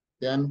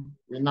 Then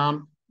we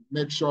now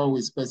make sure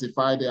we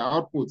specify the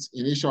outputs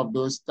in each of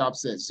those tab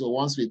sets. So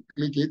once we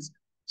click it,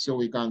 so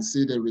we can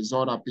see the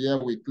result appear.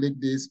 We click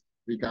this,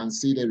 we can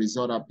see the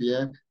result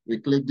appear. We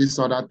click this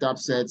other tab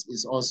set,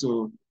 is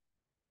also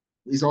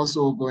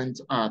going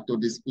to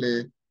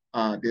display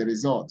the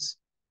results.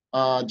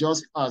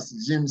 Just as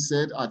Jim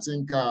said, I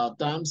think at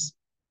times,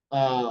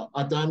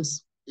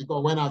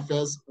 because when I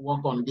first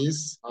work on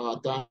this,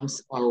 at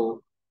times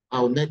I'll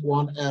make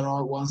one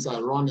error. Once I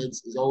run it,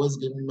 it's always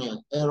giving me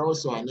an error.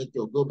 So I need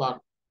to go back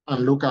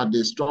and look at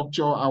the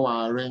structure, how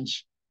I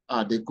arrange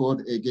the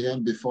code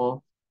again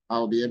before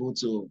I'll be able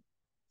to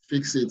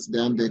fix it.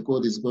 Then the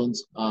code is going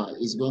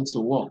to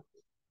work.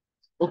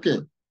 Okay,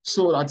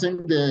 so I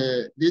think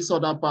this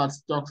other part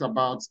talks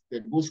about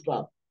the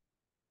bootstrap,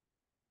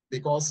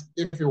 because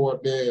if you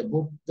want, the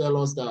book tell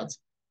us that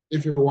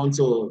if you want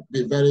to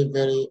be very,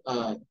 very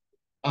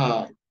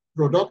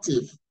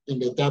productive in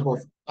the type of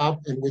app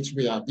in which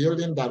we are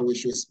building, that we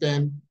should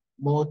spend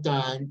more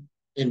time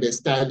in the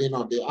styling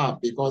of the app,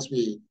 because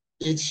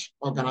each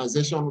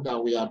organization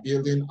that we are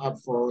building app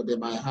for, they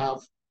might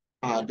have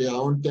their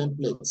own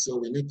templates. So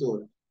we need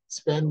to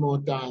spend more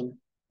time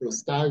to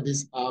style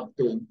this app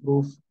to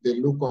improve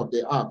the look of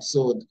the app.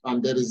 So,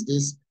 and there is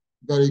this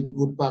very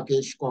good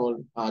package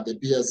called the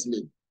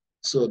BSLib.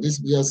 So this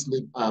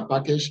BSLib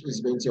package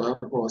is going to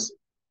help us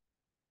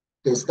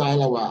to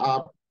style our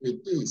app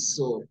with this.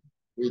 So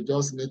we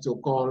just need to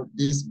call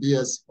this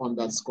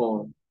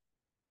BS_theme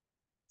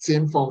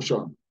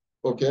function.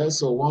 Okay,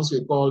 so once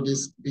we call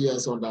this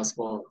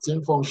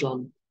BS_theme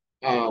function,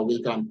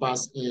 we can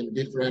pass in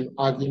different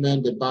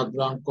arguments, the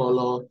background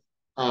color,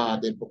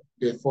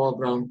 the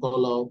foreground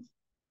color,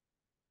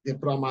 the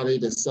primary,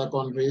 the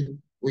secondary.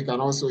 We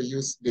can also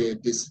use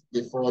this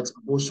default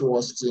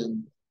bushwash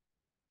theme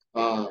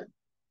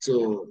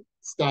to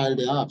style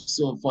the app.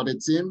 So for the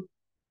theme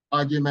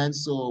argument,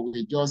 so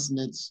we just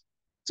need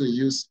to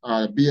use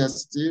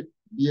BS_theme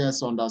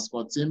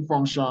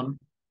function,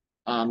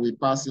 and we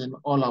pass in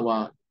all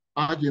our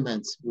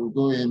arguments. We'll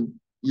go in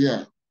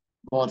here,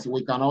 but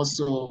we can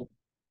also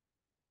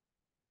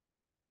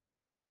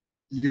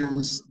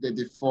use the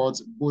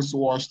default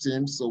bushwash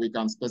theme, so we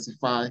can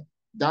specify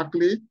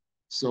darkly.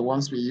 So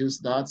once we use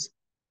that,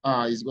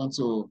 it's going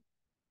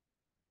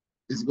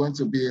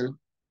to build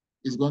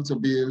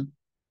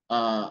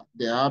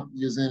the app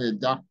using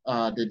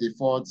the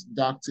default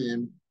dark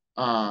theme,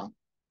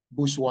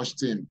 bushwash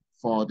theme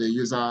for the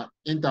user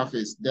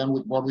interface.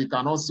 Then, but we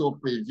can also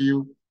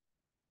preview.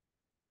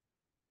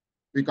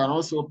 We can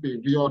also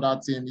preview other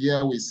theme.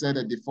 Here we set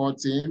a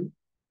default theme.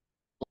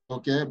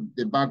 Okay,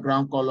 the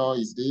background color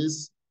is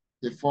this.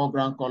 The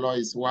foreground color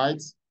is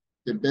white.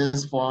 The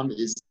base font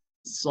is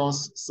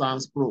Source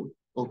Sans Pro.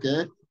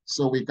 Okay,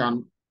 so we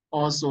can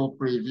also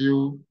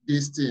preview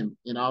this theme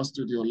in our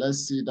studio.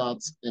 Let's see that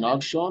in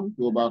action.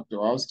 Go back to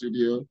our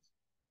studio.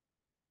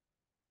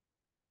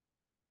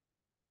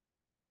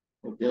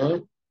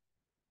 Okay.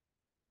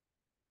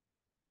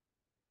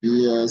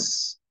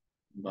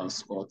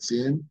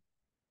 BS_theme.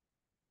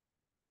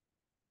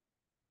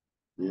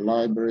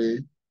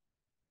 Library.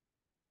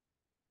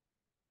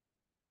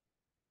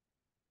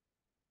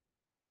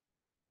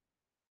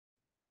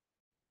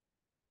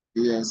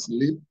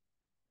 BSLib.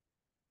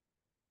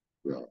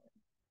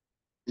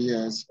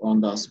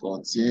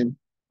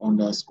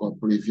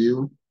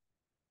 BS_theme_preview.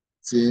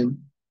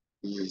 Theme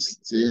is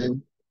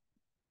theme.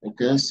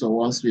 Okay, so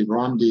once we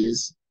run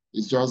this,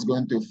 it's just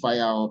going to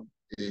fire up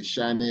a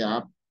Shiny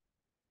app.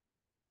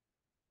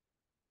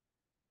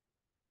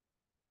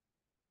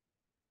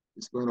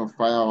 It's going to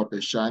fire up a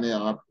Shiny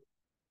app.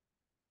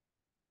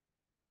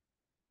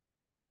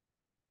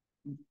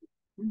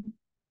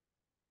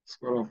 It's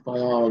going to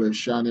fire up a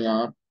Shiny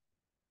app.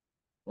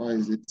 Why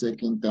is it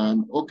taking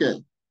time?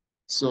 Okay,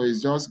 so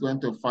it's just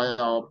going to fire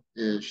up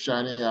a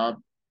Shiny app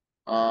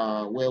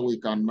where we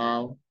can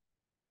now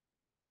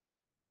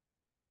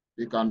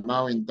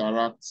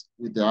interact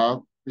with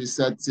the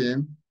preset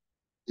theme.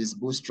 Is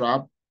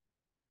Bootstrap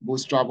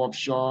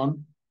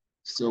option.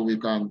 So we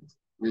can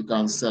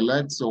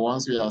select. So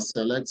once we are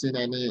selecting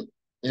any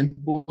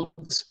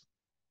input,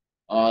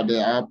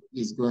 the app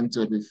is going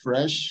to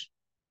refresh.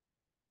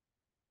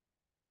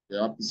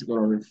 The app is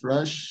going to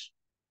refresh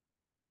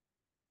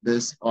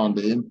based on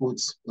the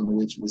inputs in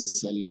which we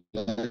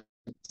selected.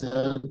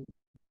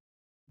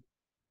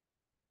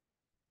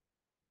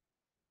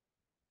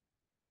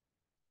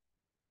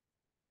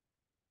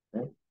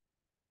 Okay.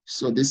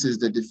 So this is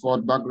the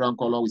default background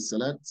color we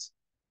select.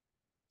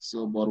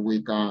 So, but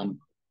we can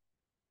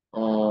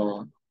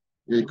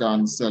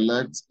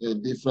select a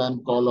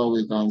different color.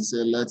 We can say,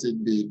 let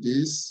it be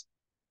this.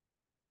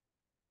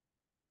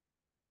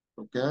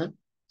 Okay.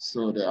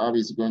 So the app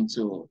is going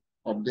to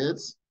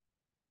update.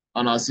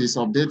 And as it's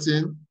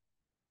updating,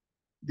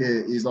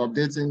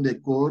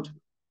 the code.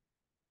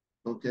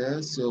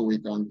 Okay. So we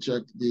can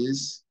check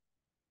this.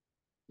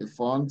 The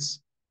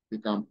fonts. We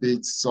can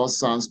pick Source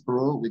Sans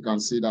Pro. We can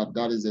see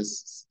that is a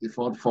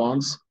default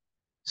font.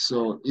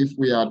 So if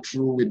we are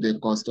through with the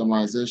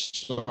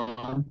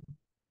customization,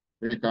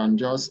 we can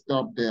just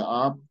stop the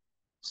app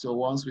So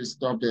once we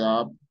stop the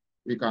app,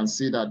 we can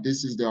see that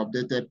this is the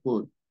updated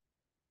code.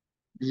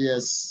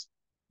 BS,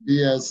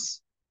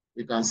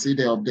 we can see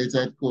the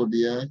updated code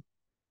here.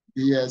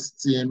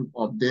 BS team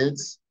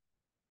updates,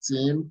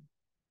 team,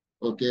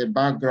 okay,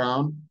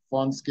 background,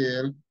 font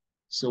scale.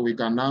 So we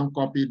can now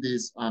copy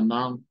this and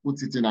now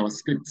put it in our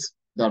script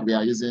that we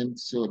are using.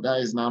 So that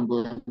is now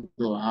going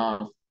to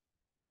have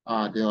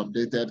the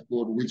updated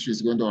code, which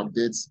is going to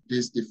update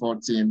this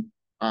default theme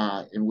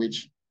in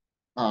which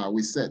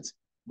we set.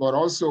 But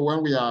also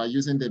when we are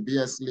using the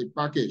BSLib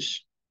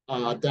package,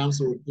 at times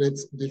we create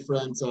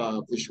different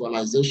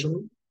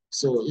visualization.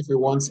 So if we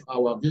want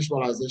our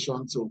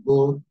visualization to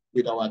go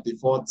with our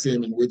default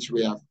theme in which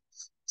we have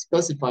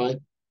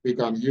specified, we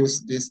can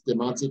use this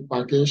thematic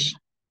package.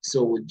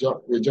 So we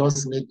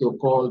just need to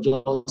call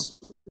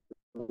just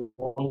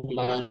one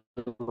line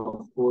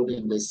of code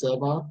in the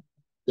server,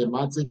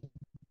 thematic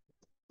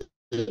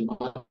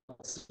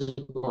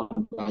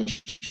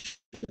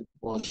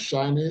or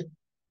shiny,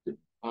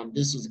 and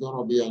this is going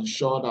to be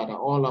ensure that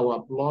all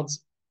our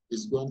plots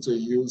is going to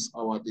use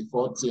our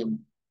default theme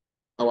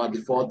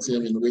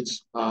in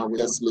which we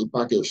just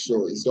package.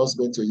 So it's just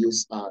going to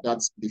use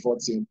that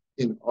default theme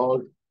in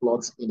all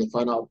plots in the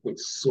final output.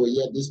 So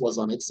yeah, this was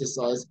an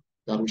exercise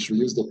that we should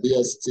use the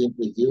BS theme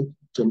preview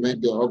to make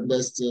the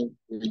ugliest theme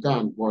we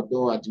can, but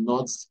though I do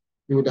not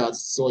do that,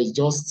 so it's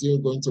just still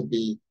going to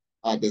be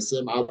the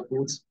same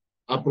output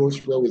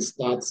approach where we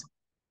start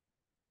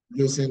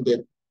using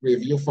the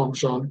review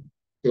function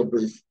to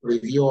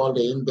review all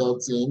the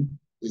inbuilt theme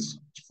is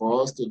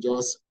for us to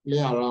just play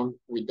around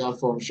with that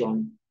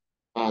function,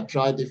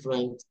 try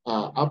different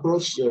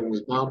approach. So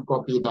we now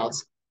copy that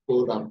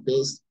code and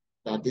paste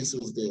that this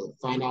is the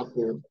final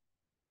code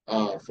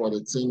for the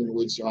theme in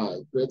which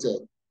I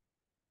created.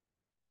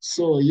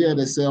 So here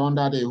they say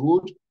under the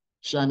hood,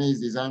 Shiny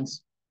is designed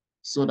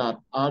so that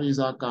our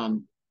user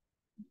can,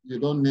 you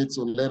don't need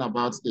to learn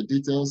about the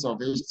details of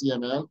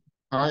HTML.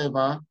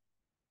 However,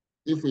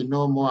 if we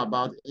know more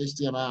about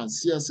HTML and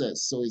CSS,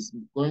 so it's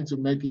going to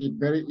make it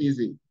very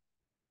easy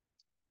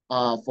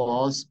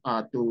for us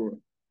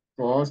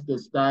to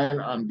style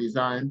and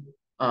design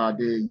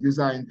the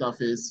user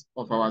interface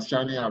of our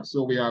Shiny app.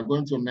 So we are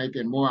going to make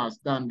a more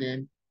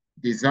outstanding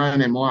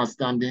design, a more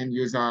outstanding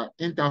user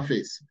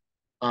interface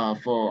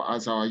for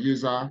as our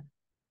user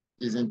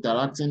is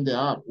interacting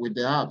with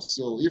the app.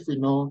 So if we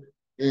know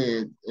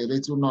a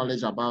little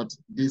knowledge about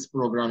this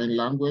programming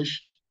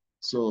language,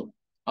 so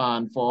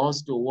and for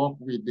us to work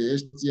with the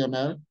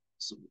HTML,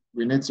 so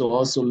we need to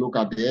also look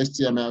at the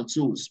HTML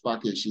tools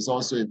package. It's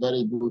also a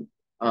very good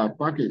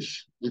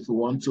package if we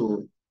want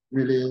to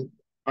really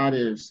add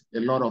a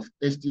lot of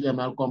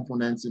HTML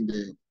components in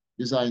the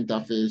user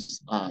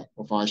interface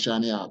of our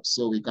Shiny app.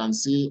 So we can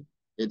see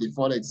a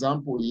default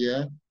example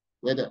here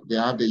where they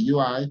have the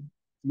UI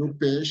loop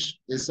page.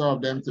 Instead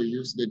of them to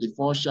use the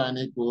default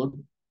Shiny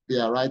code, they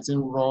are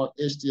writing raw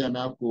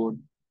HTML code.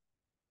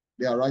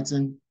 They are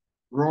writing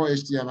raw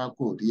HTML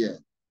code here,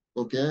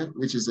 okay,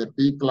 which is a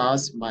P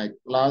class, my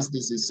class.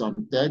 This is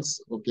some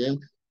text, okay.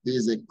 This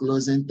is a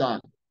closing tag.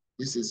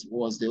 This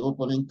was the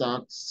opening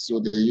tag. So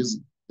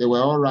they were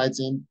all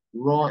writing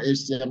raw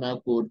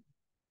HTML code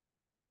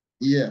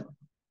here.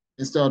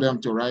 Instead of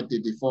them to write the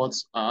default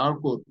R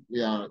code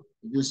we are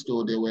used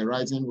to, they were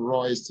writing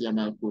raw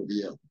HTML code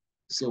here.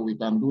 So we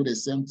can do the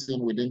same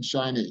thing within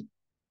Shiny,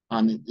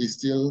 and it's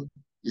still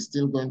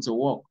going to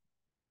work.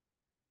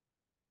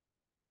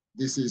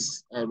 This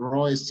is a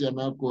raw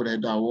HTML code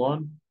header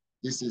 1.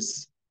 This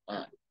is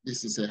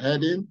a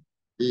heading.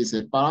 This is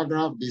a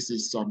paragraph. This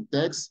is some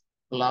text.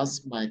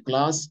 Class, my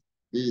class.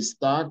 This is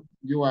tag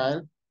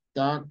URL,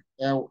 tag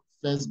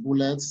first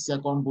bullet,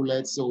 second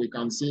bullet. So we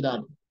can see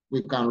that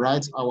we can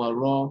write our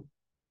raw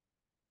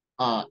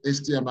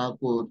HTML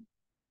code,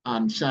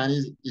 and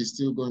Shiny is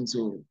still going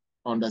to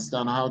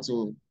understand how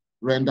to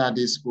render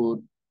this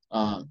code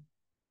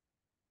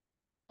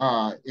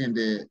in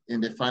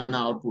the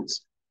final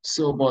outputs.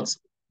 So, but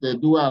they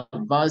do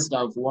advise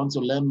that if you want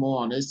to learn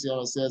more on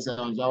HTML, CSS,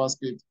 and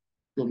JavaScript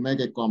to make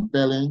a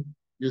compelling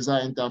user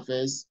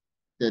interface,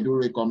 they do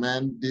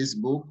recommend this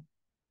book,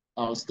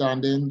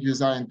 Outstanding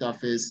User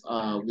Interface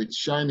with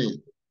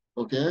Shiny.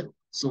 Okay,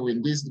 so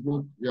in this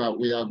book, we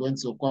are going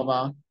to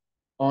cover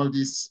all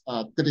these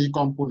 3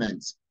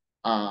 components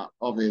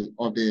of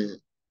the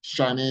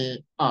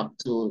Shiny app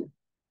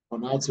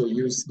on how to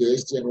use the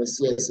HTML,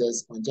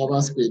 CSS, and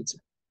JavaScript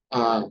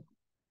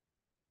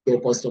to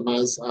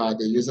customize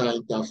the user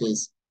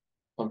interface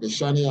of the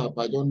Shiny app.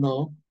 I don't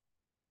know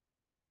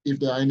if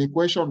there are any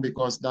questions,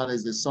 because that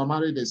is the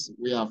summary.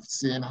 We have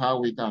seen how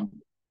we can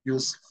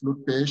use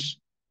flute page,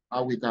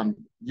 how we can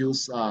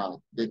use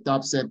the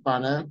tab set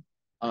panel,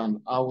 and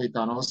how we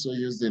can also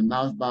use the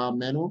navbar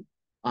menu,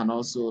 and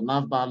also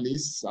navbar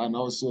lists, and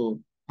also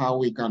how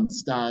we can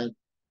style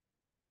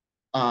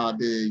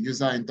the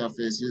user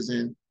interface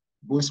using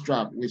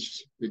Bootstrap,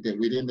 which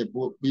within the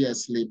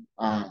BSLib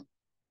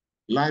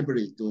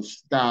library to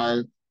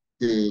style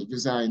the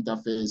user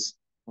interface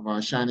of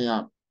our Shiny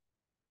app.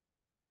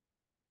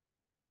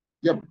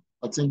 Yep,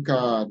 I think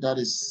that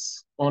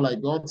is all I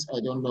got. I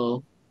don't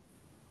know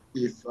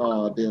if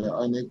there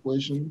are any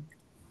questions.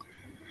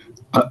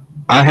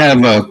 I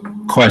have a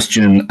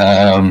question.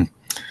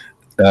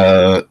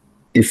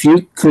 If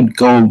you could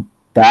go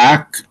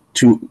back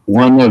to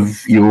one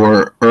of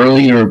your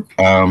earlier,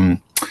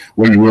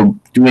 where you were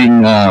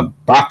doing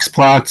box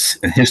plots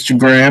and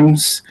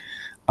histograms.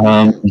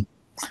 My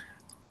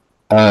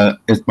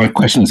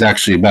question is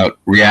actually about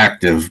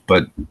reactive,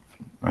 but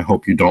I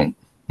hope you don't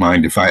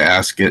mind if I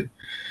ask it.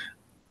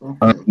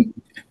 Okay.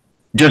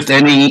 Just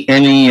any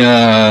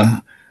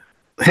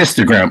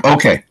histogram.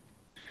 Okay.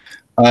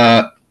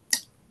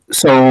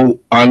 So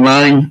on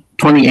line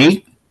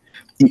 28,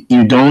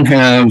 you don't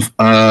have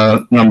a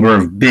number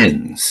of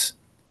bins.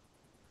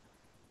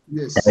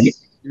 Yes, right?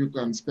 You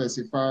can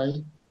specify.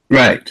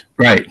 Right.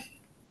 The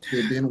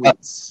bin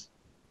widths.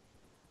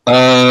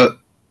 Well,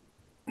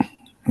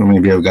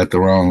 maybe I've got the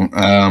wrong.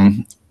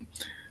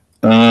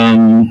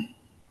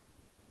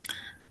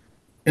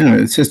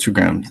 It's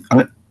histogram.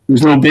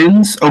 There's no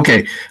bins.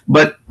 Okay,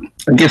 but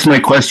I guess my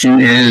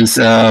question is,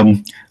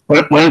 why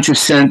don't you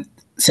set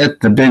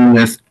the bin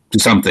width to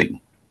something?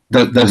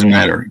 That doesn't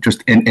matter.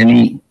 Just in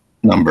any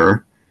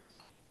number.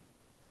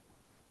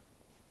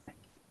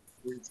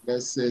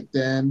 Let's say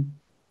 10.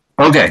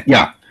 Okay,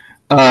 yeah.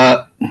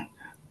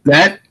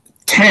 That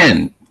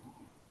 10.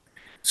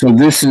 So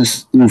this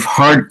is, you've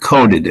hard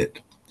coded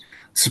it.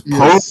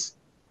 Suppose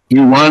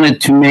you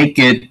wanted to make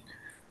it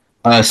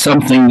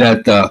something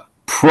that the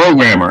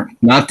programmer,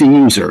 not the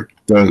user,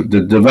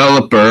 the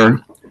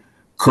developer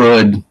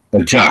could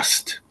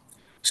adjust.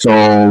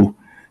 So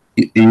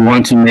you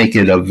want to make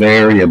it a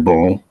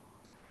variable,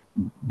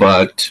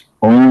 but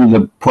only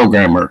the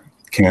programmer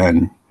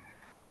can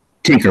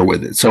tinker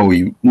with it. So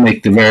you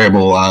make the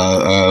variable,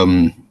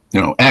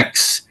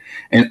 X,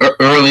 and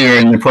earlier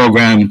in the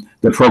program,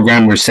 the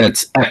programmer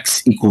sets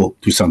X equal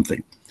to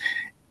something.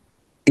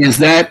 Is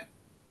that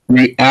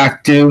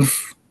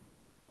reactive?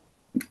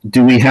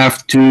 Do we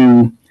have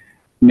to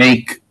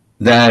make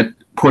that,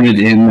 put it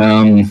in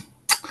a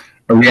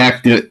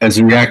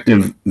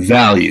reactive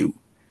value?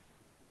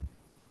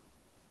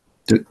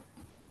 Do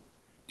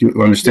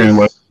you understand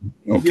what?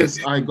 Okay. Yes,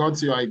 I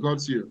got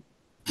you.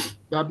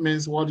 That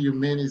means what you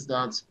mean is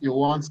that you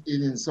want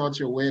it in such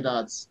a way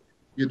that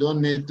you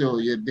don't need to,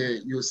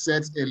 you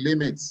set a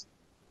limit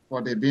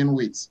for the bin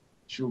width.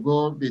 Should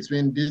go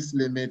between this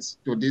limit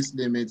to this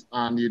limit,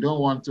 and you don't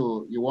want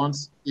to, you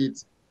want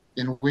it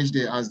in which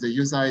as the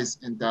user is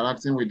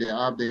interacting with the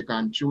app, they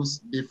can choose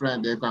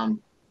different, they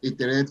can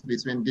iterate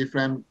between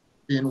different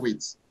bin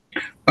widths.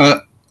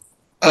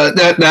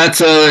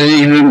 That's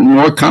even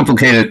more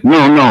complicated.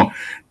 No.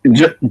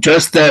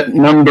 Just that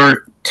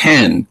number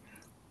 10.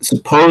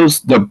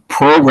 Suppose the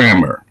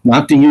programmer,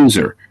 not the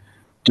user,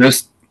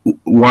 just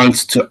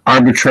wants to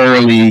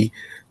arbitrarily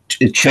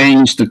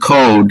change the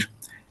code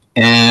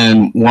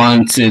and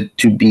wants it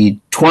to be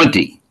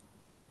 20.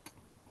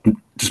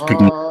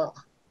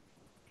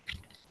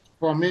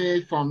 For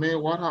me,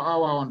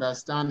 how I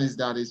understand is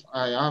that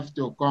I have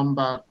to come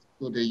back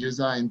to the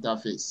user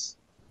interface.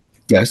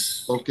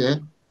 Yes.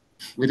 Okay.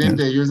 Within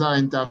the user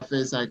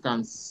interface, I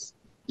can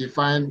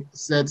define,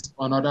 set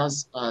another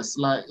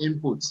slide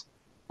input,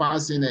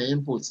 pass in the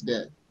inputs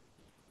there.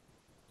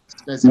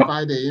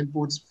 Specify the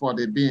inputs for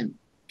the bin.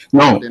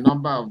 No. For the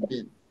number of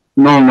bin.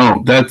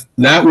 No.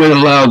 That would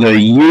allow the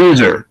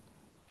user.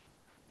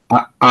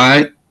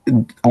 I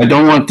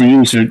don't want the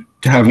user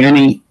to have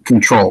any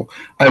control.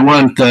 I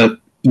want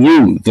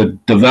you, the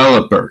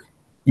developer,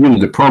 you,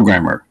 the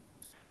programmer.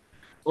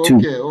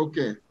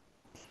 Okay.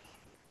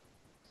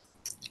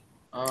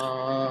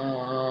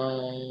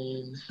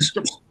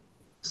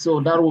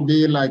 So that will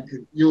be like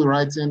you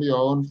writing your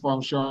own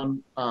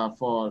function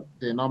for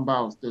the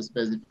number to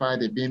specify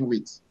the bin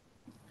width.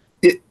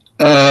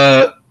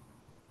 No.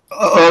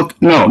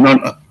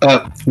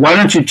 Why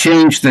don't you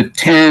change the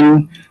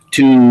 10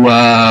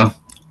 to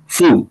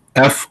foo,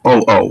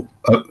 F-O-O.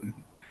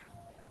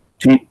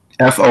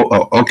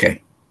 F-O-O,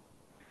 okay.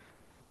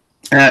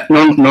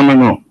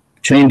 No.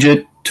 Change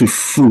it to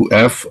foo,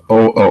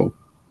 F-O-O.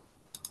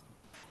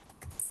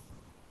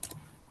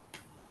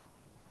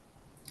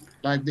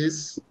 Like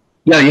this?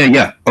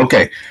 Yeah.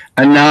 Okay.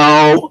 And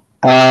now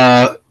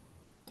on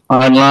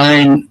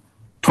line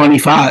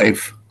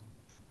 25,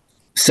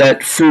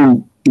 set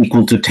foo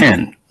equal to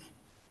 10.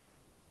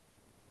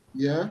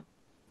 Yeah.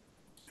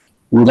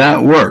 Will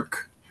that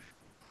work?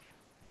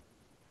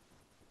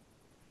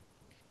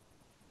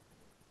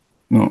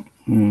 No.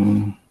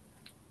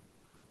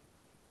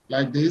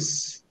 Like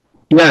this?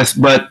 Yes,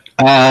 but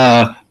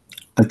I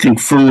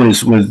think foo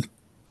is with,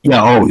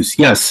 always.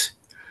 Yes.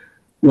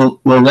 Will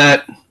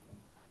that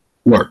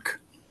work?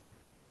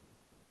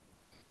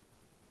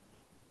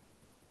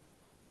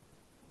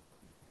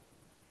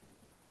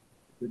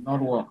 Did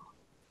not work.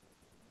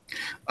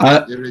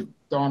 You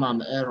return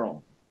an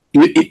error.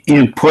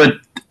 You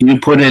put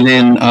it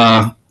in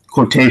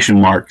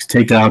quotation marks.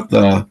 Take out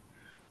the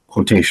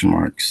quotation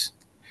marks.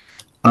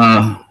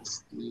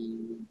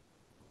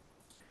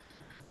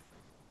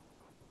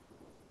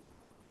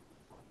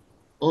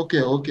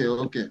 Okay.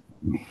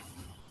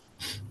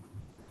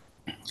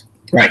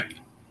 Right.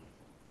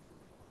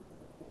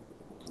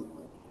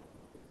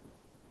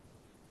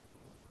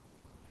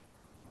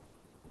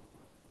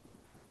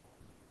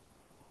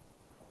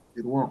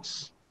 It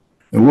works.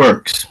 It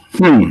works.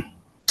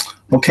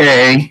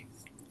 Okay.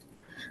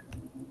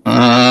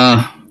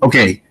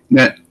 Okay.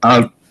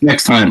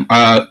 Next time.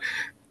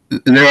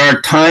 There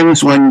are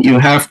times when you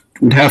would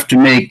have to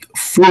make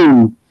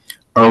foo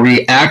a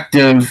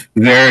reactive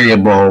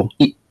variable,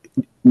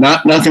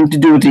 nothing to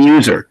do with the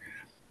user,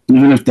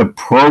 even if the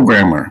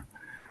programmer.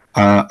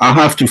 I'll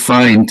have to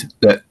find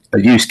a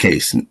use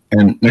case,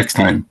 and next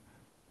time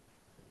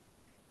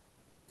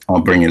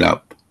I'll bring it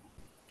up.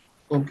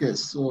 Okay,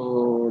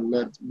 so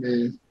let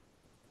me